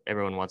 Everyone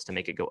wants to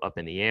make it go up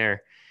in the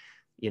air,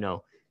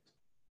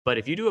 But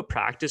if you do a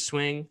practice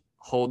swing,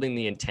 holding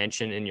the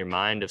intention in your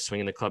mind of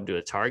swinging the club to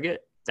a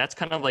target, that's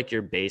kind of like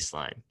your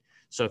baseline.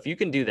 So if you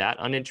can do that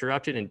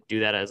uninterrupted, and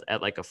do that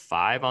at like a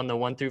 5 on the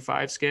 1 through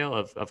 5 scale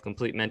of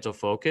complete mental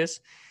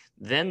focus,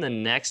 then the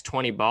next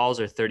 20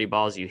 balls or 30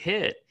 balls you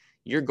hit,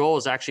 your goal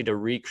is actually to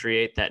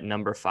recreate that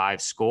number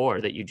 5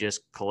 score that you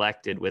just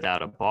collected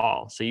without a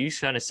ball. So you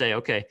kind of say,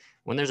 okay,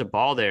 when there's a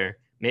ball there,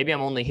 maybe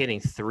I'm only hitting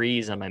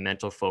 3s on my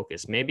mental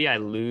focus. Maybe I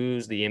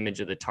lose the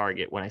image of the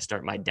target when I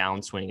start my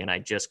downswing and I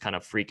just kind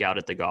of freak out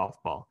at the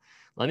golf ball.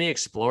 Let me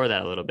explore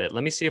that a little bit.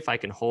 Let me see if I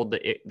can hold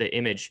the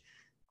image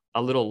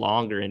a little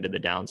longer into the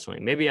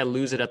downswing. Maybe I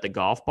lose it at the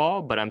golf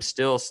ball, but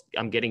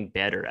I'm getting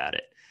better at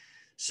it.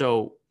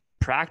 So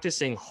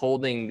practicing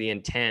holding the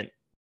intent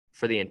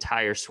for the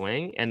entire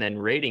swing, and then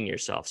rating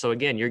yourself. So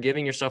again, you're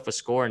giving yourself a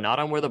score, not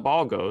on where the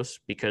ball goes,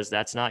 because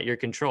that's not your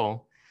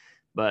control,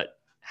 but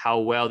how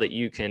well that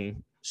you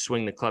can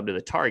swing the club to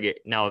the target.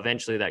 Now,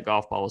 eventually that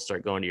golf ball will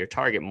start going to your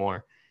target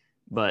more.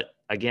 But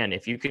again,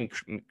 if you can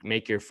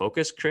make your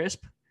focus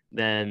crisp,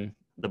 then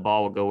the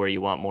ball will go where you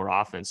want more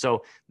often.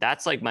 So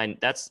that's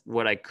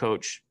what I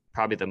coach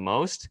probably the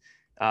most.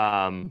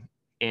 And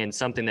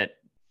something that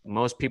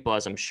most people,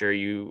 as I'm sure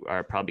you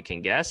are probably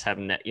can guess, have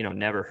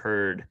never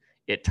heard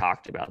it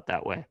talked about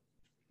that way.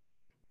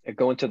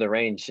 Going to the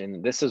range,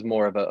 and this is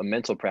more of a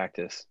mental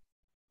practice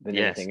than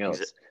anything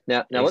else.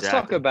 Now exactly. Let's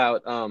talk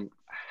about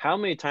how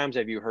many times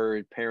have you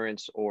heard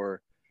parents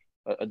or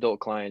adult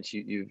clients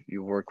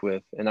you work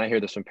with, and I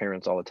hear this from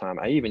parents all the time.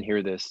 I even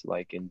hear this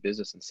like in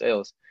business and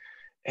sales.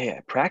 Hey,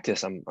 at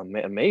practice, I'm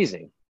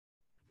amazing.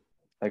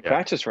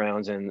 Practice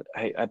rounds, and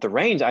at the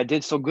range, I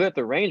did so good at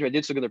the range. I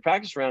did so good at the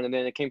practice round, and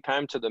then it came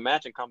time to the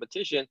match and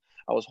competition,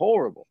 I was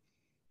horrible.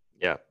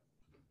 Yeah.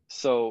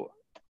 So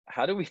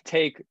how do we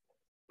take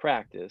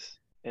practice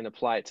and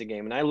apply it to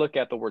game? And I look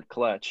at the word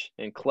clutch,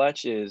 and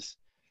clutch is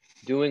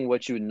doing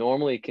what you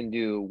normally can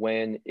do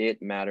when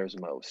it matters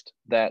most.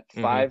 That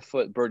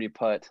 5-foot birdie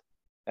putt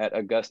at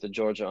Augusta,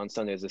 Georgia on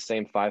Sunday is the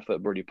same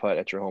 5-foot birdie putt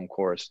at your home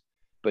course,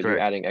 but Correct.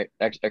 You're adding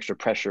extra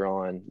pressure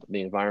on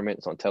the environment.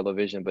 It's on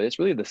television, but it's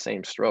really the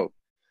same stroke.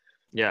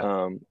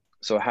 Yeah.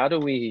 So how do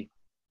we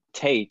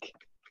take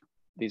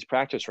these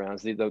practice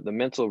rounds, the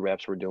mental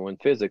reps we're doing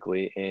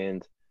physically,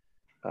 and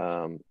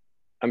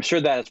I'm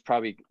sure that it's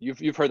probably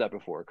you've heard that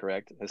before,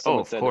 correct?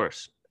 Of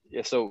course.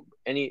 Yeah. So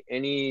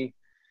any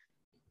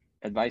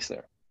advice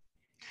there?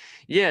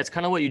 Yeah, it's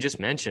kind of what you just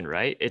mentioned,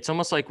 right? It's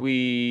almost like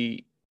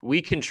we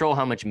control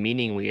how much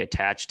meaning we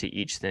attach to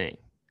each thing.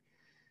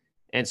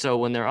 And so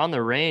when they're on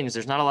the range,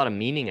 there's not a lot of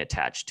meaning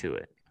attached to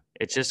it.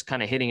 It's just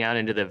kind of hitting out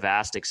into the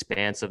vast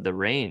expanse of the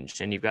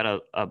range, and you've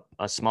got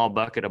a small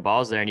bucket of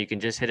balls there, and you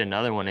can just hit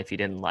another one if you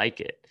didn't like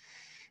it.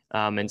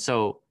 And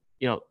so,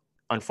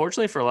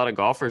 unfortunately for a lot of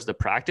golfers, the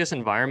practice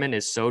environment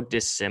is so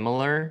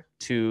dissimilar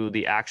to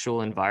the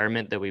actual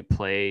environment that we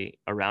play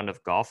a round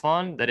of golf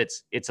on that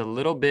it's a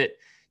little bit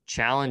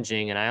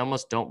challenging. And I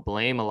almost don't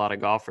blame a lot of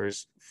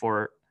golfers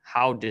for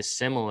how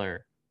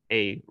dissimilar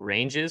a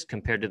range is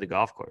compared to the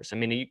golf course. I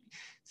mean, you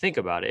think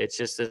about it. It's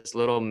just this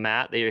little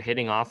mat that you're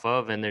hitting off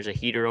of, and there's a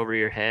heater over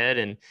your head,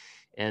 and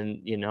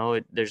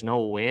there's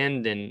no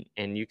wind,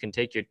 and you can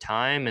take your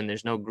time, and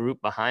there's no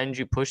group behind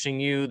you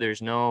pushing you.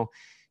 There's no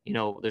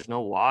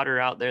water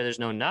out there. There's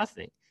no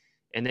nothing.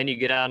 And then you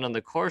get out on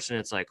the course and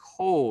it's like,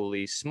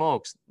 holy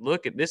smokes,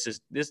 look at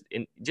this.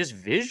 Just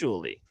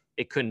visually,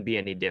 it couldn't be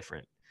any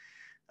different.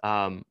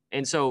 And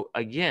so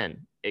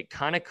again, it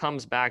kind of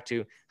comes back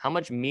to how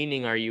much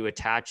meaning are you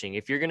attaching?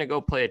 If you're going to go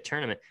play a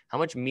tournament, how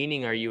much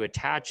meaning are you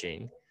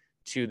attaching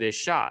to this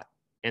shot?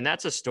 And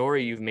that's a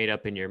story you've made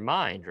up in your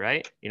mind,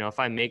 right? If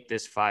I make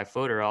this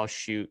 5-footer, I'll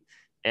shoot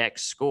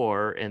X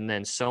score, and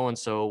then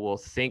so-and-so will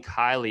think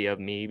highly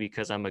of me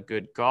because I'm a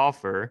good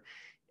golfer.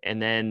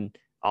 And then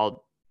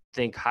I'll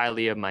think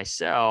highly of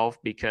myself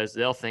because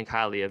they'll think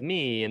highly of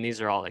me. And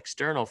these are all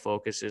external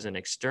focuses and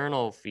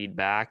external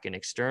feedback and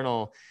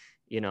external,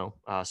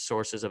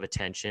 sources of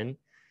attention.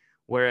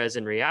 Whereas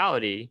in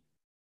reality,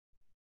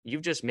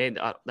 you've just made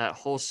that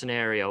whole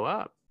scenario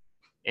up.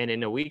 And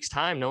in a week's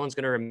time, no one's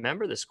going to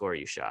remember the score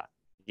you shot,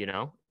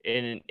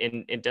 and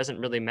it doesn't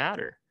really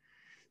matter.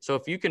 So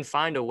if you can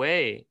find a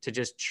way to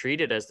just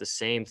treat it as the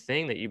same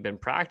thing that you've been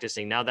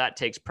practicing, now that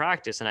takes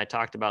practice. And I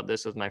talked about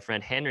this with my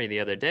friend Henry the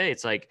other day.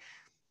 It's like,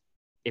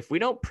 if we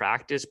don't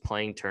practice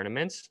playing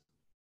tournaments,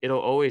 it'll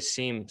always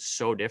seem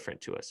so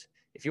different to us.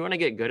 If you want to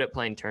get good at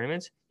playing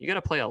tournaments, you got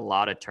to play a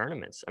lot of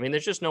tournaments. I mean,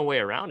 there's just no way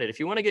around it. If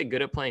you want to get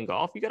good at playing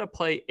golf, you got to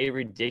play a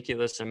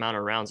ridiculous amount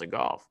of rounds of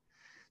golf.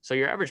 So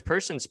your average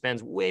person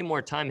spends way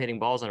more time hitting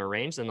balls on a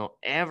range than they'll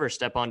ever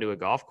step onto a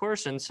golf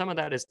course. And some of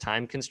that is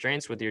time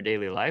constraints with your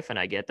daily life. And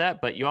I get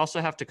that, but you also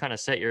have to kind of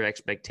set your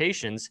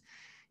expectations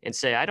and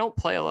say, I don't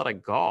play a lot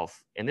of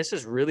golf, and this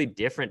is really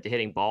different to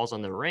hitting balls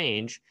on the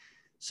range.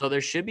 So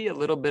there should be a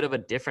little bit of a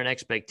different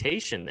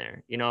expectation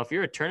there. If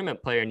you're a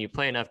tournament player and you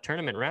play enough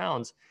tournament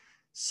rounds,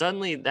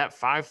 suddenly that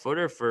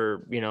 5-footer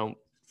for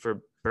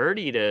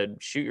birdie to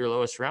shoot your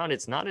lowest round,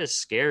 it's not as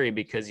scary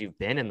because you've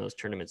been in those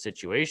tournament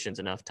situations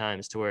enough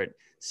times to where it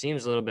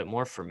seems a little bit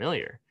more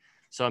familiar.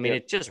 So, I mean,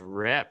 It just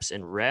reps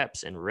and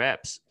reps and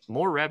reps,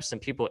 more reps than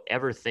people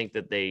ever think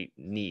that they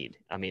need.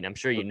 I mean, I'm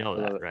sure you know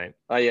that, right?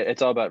 Oh yeah.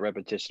 It's all about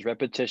repetition.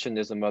 Repetition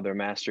is the mother of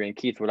mastery. And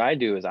Keith, what I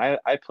do is I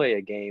play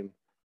a game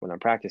when I'm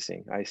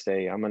practicing. I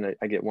say,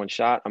 I get one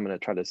shot. I'm going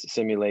to try to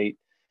simulate,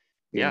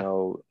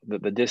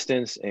 the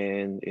distance.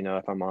 And,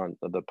 if I'm on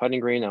the putting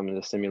green, I'm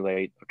going to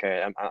simulate,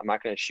 okay, I'm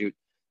not going to shoot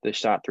this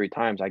shot 3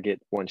 times. I get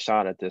one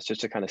shot at this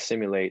just to kind of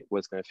simulate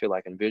what's going to feel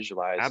like and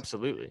visualize.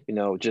 Absolutely.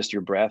 Just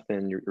your breath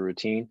and your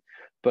routine.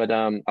 But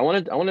I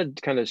want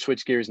to kind of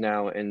switch gears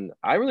now. And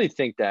I really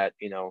think that,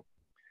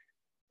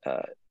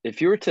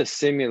 if you were to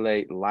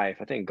simulate life,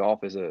 I think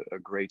golf is a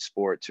great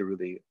sport to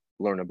really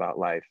learn about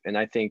life. And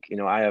I think,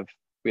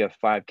 we have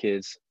 5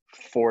 kids,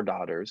 4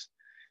 daughters.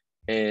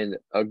 And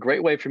a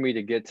great way for me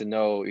to get to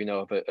know,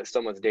 if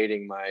someone's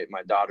dating my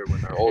daughter when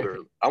they're older,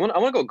 I want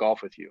to go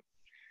golf with you.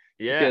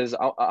 Yeah. Because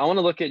I want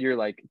to look at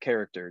your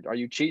character. Are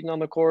you cheating on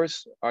the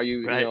course? Are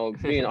you,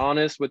 being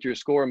honest with your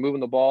score and moving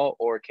the ball?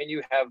 Or can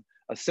you have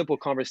a simple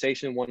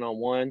conversation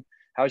one-on-one?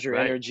 How's your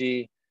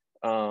energy?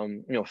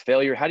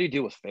 Failure. How do you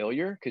deal with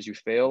failure? Because you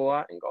fail a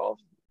lot in golf.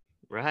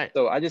 Right.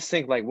 So I just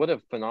think what a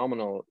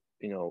phenomenal,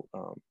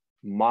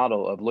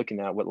 model of looking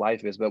at what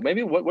life is. But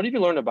maybe what have you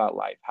learned about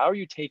life? How are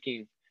you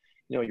taking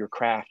your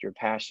craft, your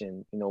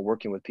passion,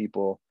 working with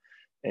people.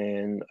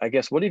 And I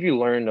guess, what have you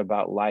learned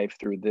about life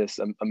through this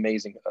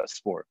amazing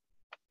sport?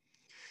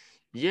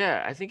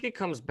 Yeah, I think it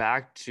comes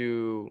back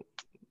to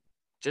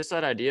just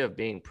that idea of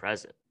being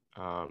present,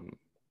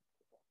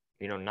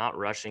 not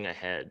rushing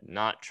ahead,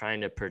 not trying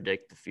to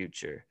predict the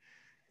future,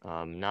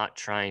 not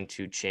trying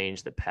to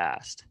change the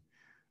past.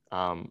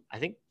 I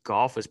think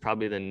golf is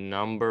probably the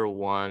number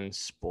one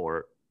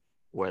sport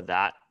where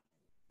that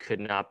could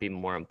not be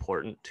more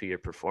important to your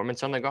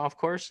performance on the golf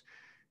course,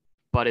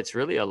 but it's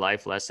really a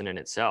life lesson in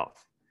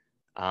itself.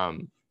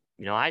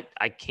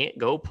 I can't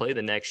go play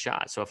the next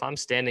shot. So if I'm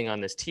standing on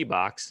this tee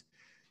box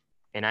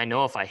and I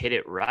know if I hit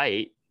it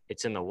right,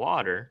 it's in the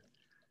water,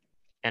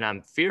 and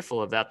I'm fearful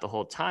of that the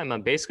whole time,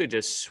 I'm basically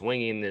just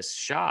swinging this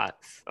shot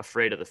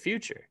afraid of the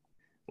future,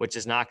 which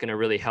is not going to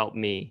really help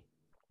me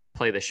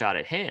play the shot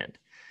at hand.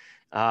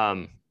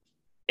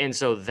 And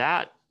so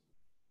that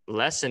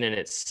lesson in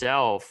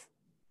itself,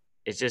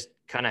 it's just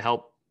kind of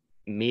helped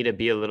me to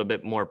be a little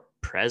bit more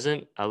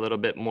present, a little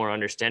bit more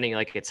understanding.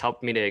 It's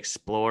helped me to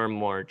explore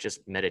more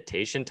just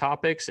meditation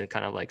topics and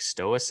kind of like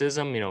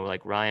stoicism,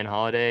 like Ryan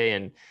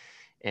Holiday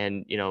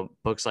and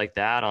books like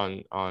that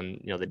on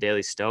the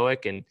Daily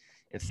Stoic and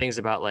things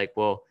about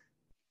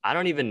I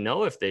don't even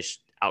know if this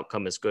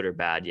outcome is good or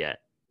bad yet.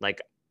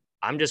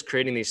 I'm just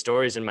creating these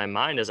stories in my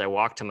mind as I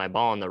walk to my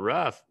ball in the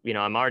rough. You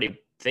know, I'm already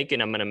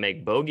thinking I'm going to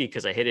make bogey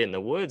because I hit it in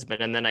the woods,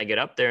 and then I get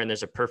up there and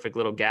there's a perfect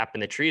little gap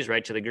in the trees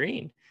right to the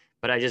green.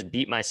 But I just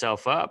beat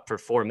myself up for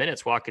 4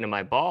 minutes walking to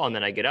my ball. And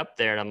then I get up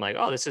there and I'm like,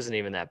 oh, this isn't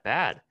even that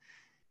bad.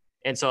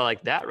 And so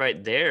like that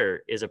right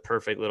there is a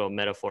perfect little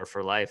metaphor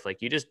for life.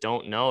 Like you just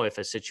don't know if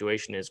a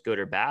situation is good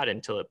or bad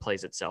until it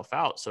plays itself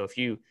out. So if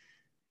you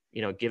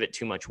give it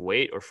too much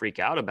weight or freak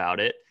out about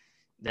it,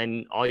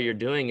 then all you're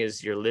doing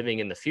is you're living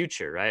in the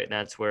future, right? And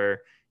that's where,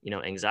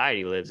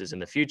 anxiety lives, is in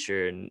the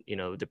future, and,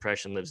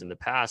 depression lives in the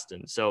past.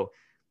 And so,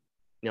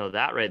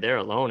 that right there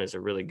alone is a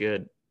really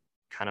good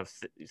kind of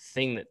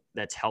thing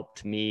that's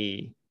helped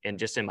me and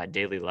just in my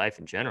daily life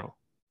in general.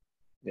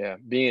 Yeah.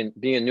 Being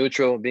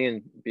neutral,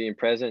 being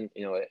present,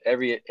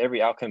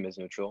 every outcome is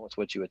neutral. It's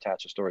what you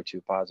attach a story to,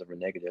 positive or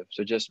negative.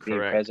 So just being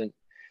present.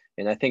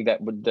 And I think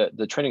that with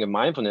the training of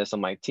mindfulness,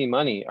 I'm like, Team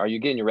Money, are you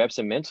getting your reps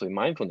in mentally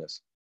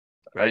mindfulness?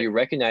 Right. Are you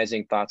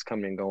recognizing thoughts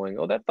coming and going?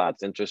 Oh, that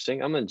thought's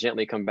interesting. I'm going to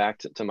gently come back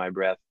to my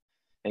breath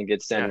and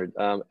get centered.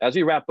 Yeah. As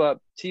we wrap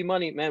up, Team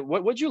Money, man,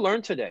 what'd you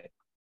learn today?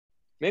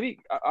 Maybe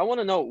I want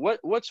to know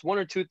what's one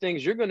or two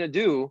things you're going to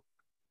do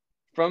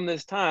from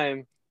this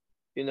time,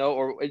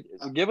 or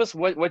give us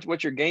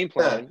what your game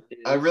plan is.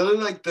 I really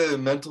like the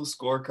mental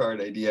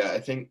scorecard idea. I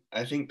think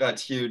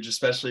that's huge,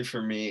 especially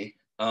for me.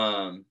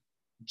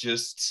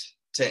 Just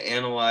to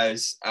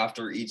analyze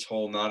after each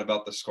hole, not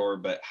about the score,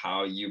 but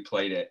how you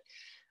played it.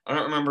 I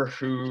don't remember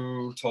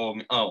who told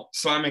me. Oh,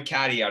 so I'm a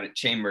caddy out at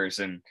Chambers,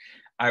 and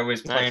I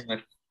was playing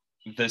with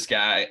this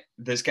guy.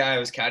 This guy I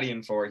was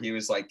caddying for, he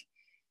was like,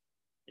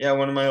 yeah,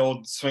 one of my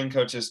old swing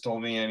coaches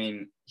told me, I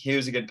mean, he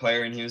was a good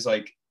player, and he was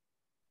like,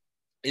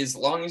 as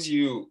long as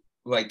you,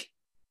 like,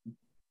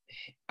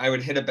 I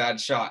would hit a bad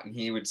shot, and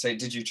he would say,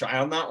 did you try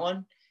on that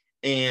one?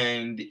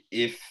 And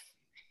if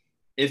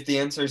the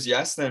answer is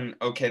yes, then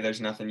okay,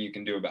 there's nothing you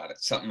can do about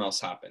it. Something else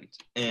happened.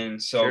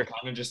 And so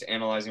kind of just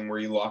analyzing, were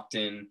you locked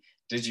in?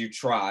 Did you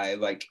try?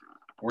 Like,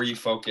 were you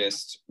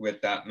focused with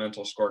that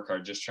mental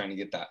scorecard, just trying to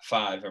get that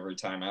 5 every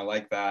time? I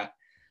like that.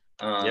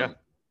 And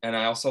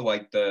I also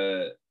like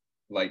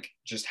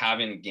just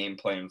having a game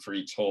plan for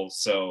each hole.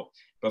 So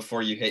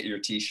before you hit your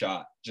tee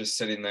shot, just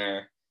sitting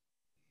there,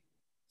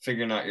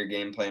 figuring out your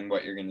game plan,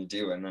 what you're going to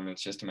do. And then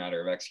it's just a matter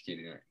of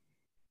executing it.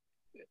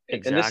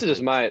 Exactly.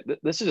 And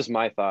this is just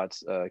my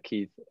thoughts,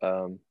 Keith,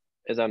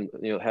 as I'm,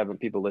 having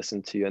people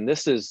listen to you. And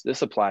this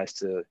applies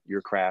to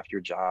your craft,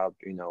 your job,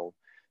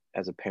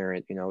 as a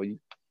parent,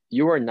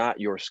 you are not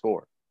your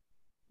score.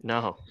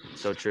 No,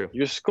 so true.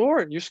 Your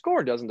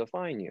score doesn't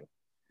define you.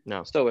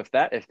 No. So if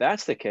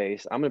that's the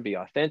case, I'm going to be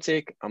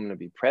authentic. I'm going to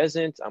be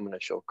present. I'm going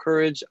to show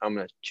courage. I'm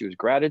going to choose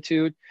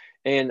gratitude.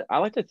 And I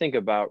like to think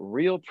about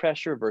real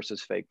pressure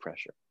versus fake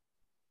pressure.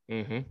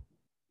 Mm-hmm.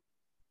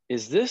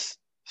 Is this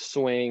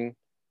swing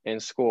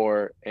and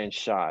score and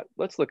shot?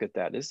 Let's look at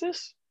that. Is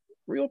this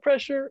real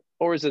pressure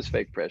or is this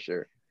fake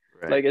pressure?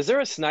 Right. Like, is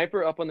there a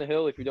sniper up on the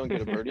hill if you don't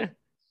get a birdie?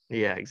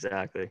 Yeah,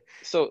 exactly.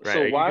 So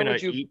why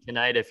would you eat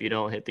tonight if you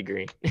don't hit the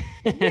green?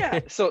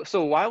 Yeah.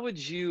 So why would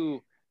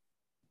you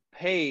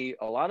pay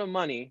a lot of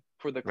money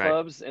for the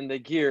clubs and the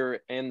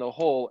gear and the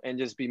hole and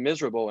just be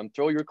miserable and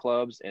throw your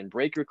clubs and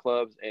break your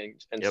clubs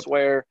and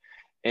swear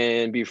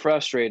and be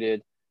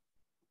frustrated?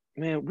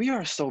 Man, we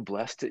are so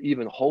blessed to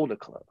even hold a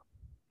club.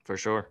 For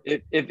sure.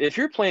 If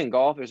you're playing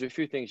golf, there's a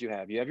few things you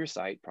have. You have your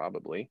sight,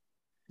 probably.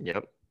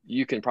 Yep.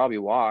 You can probably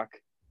walk,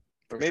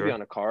 or maybe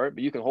on a cart,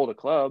 but you can hold a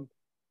club.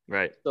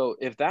 Right. So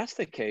if that's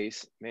the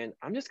case, man,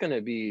 I'm going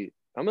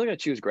to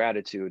choose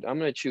gratitude. I'm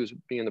going to choose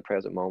being in the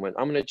present moment.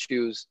 I'm going to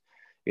choose,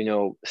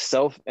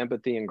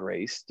 self-empathy and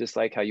grace, just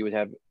like how you would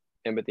have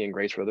empathy and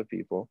grace for other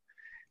people.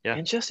 Yeah.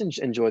 And just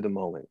enjoy the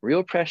moment.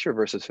 Real pressure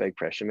versus fake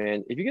pressure,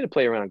 man. If you're going to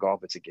play around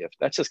golf, it's a gift.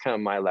 That's just kind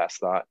of my last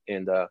thought.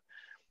 And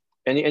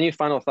any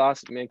final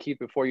thoughts, man, Keith,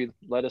 before you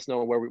let us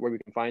know where we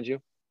can find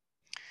you?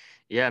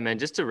 Yeah, man,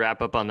 just to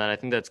wrap up on that, I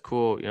think that's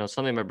cool.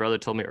 Something my brother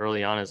told me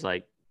early on is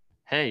like,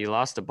 hey, you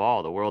lost a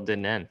ball. The world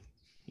didn't end.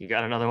 You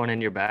got another one in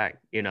your bag.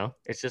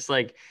 It's just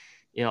like,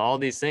 all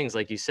these things,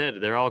 like you said,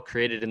 they're all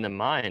created in the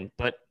mind.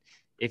 But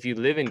if you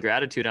live in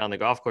gratitude on the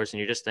golf course and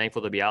you're just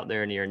thankful to be out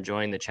there and you're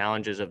enjoying the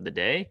challenges of the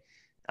day,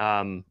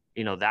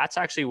 that's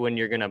actually when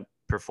you're going to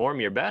perform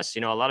your best.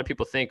 A lot of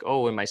people think,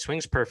 oh, when my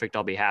swing's perfect,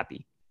 I'll be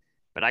happy.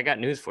 But I got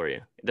news for you.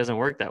 It doesn't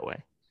work that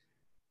way.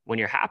 When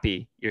you're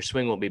happy, your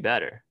swing will be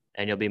better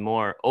and you'll be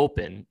more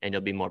open and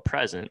you'll be more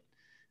present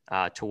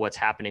to what's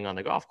happening on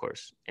the golf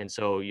course. And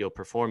so you'll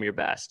perform your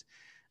best.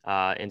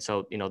 And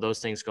so, those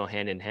things go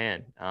hand in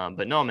hand.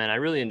 But no, man, I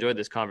really enjoyed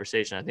this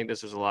conversation. I think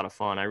this was a lot of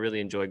fun. I really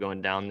enjoy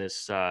going down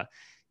this, down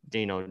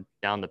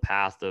the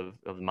path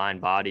of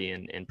mind, body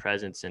and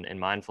presence and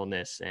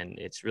mindfulness. And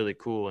it's really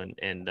cool.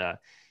 And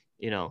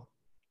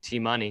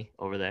Team Money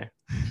over there.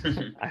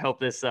 I hope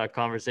this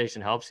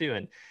conversation helps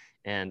you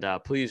and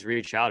please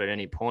reach out at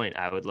any point.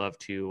 I would love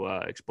to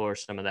explore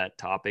some of that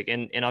topic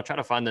and I'll try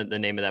to find the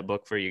name of that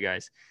book for you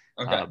guys.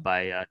 Okay.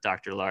 By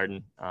Dr.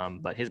 Larden.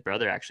 But his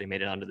brother actually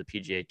made it onto the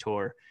PGA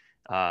Tour,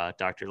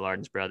 Dr.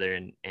 Larden's brother.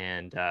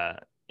 And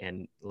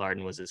and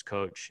Lardon was his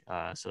coach.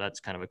 So that's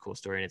kind of a cool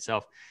story in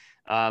itself.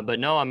 But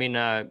no, I mean,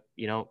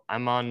 you know,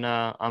 I'm on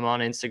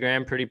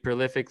Instagram pretty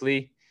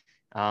prolifically.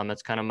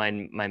 That's kind of my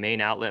main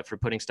outlet for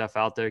putting stuff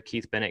out there.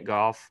 Keith Bennett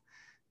Golf.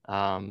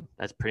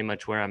 That's pretty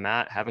much where I'm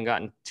at. Haven't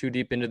gotten too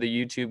deep into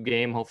the YouTube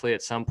game. Hopefully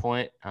at some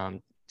point.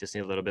 Just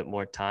need a little bit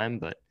more time,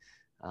 but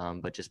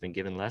just been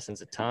giving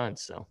lessons a ton.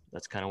 So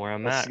that's kind of where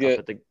I'm at.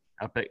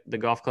 Up at the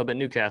golf club at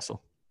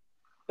Newcastle.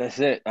 That's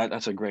it.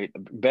 That's a great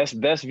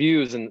best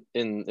views in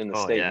the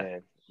state,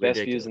 man. Best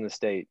Ridiculous. views in the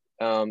state.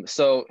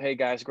 So hey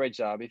guys, great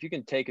job. If you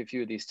can take a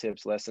few of these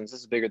tips, lessons,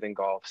 this is bigger than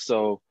golf.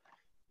 So,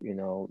 you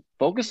know,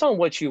 focus on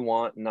what you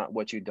want, not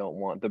what you don't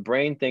want. The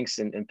brain thinks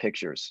in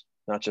pictures,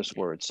 not just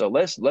words. So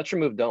let's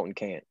remove don't and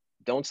can't.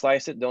 Don't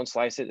slice it. Don't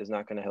slice it is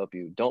not going to help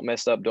you. Don't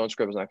mess up. Don't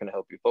scribble is not going to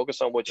help you.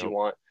 Focus on what you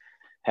want.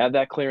 Have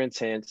that clear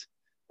intent.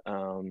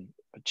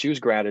 Choose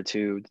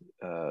gratitude.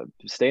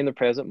 Stay in the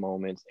present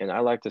moment. And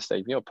I like to say,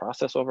 you know,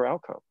 process over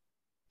outcome.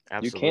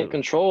 Absolutely. You can't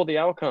control the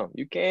outcome.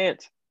 You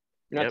can't.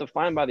 You're not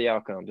defined by the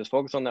outcome. Just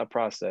focus on that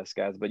process,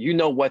 guys. But you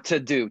know what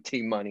to do,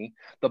 T Money.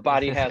 The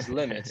body has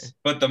limits.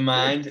 But the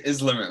mind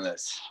is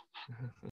limitless.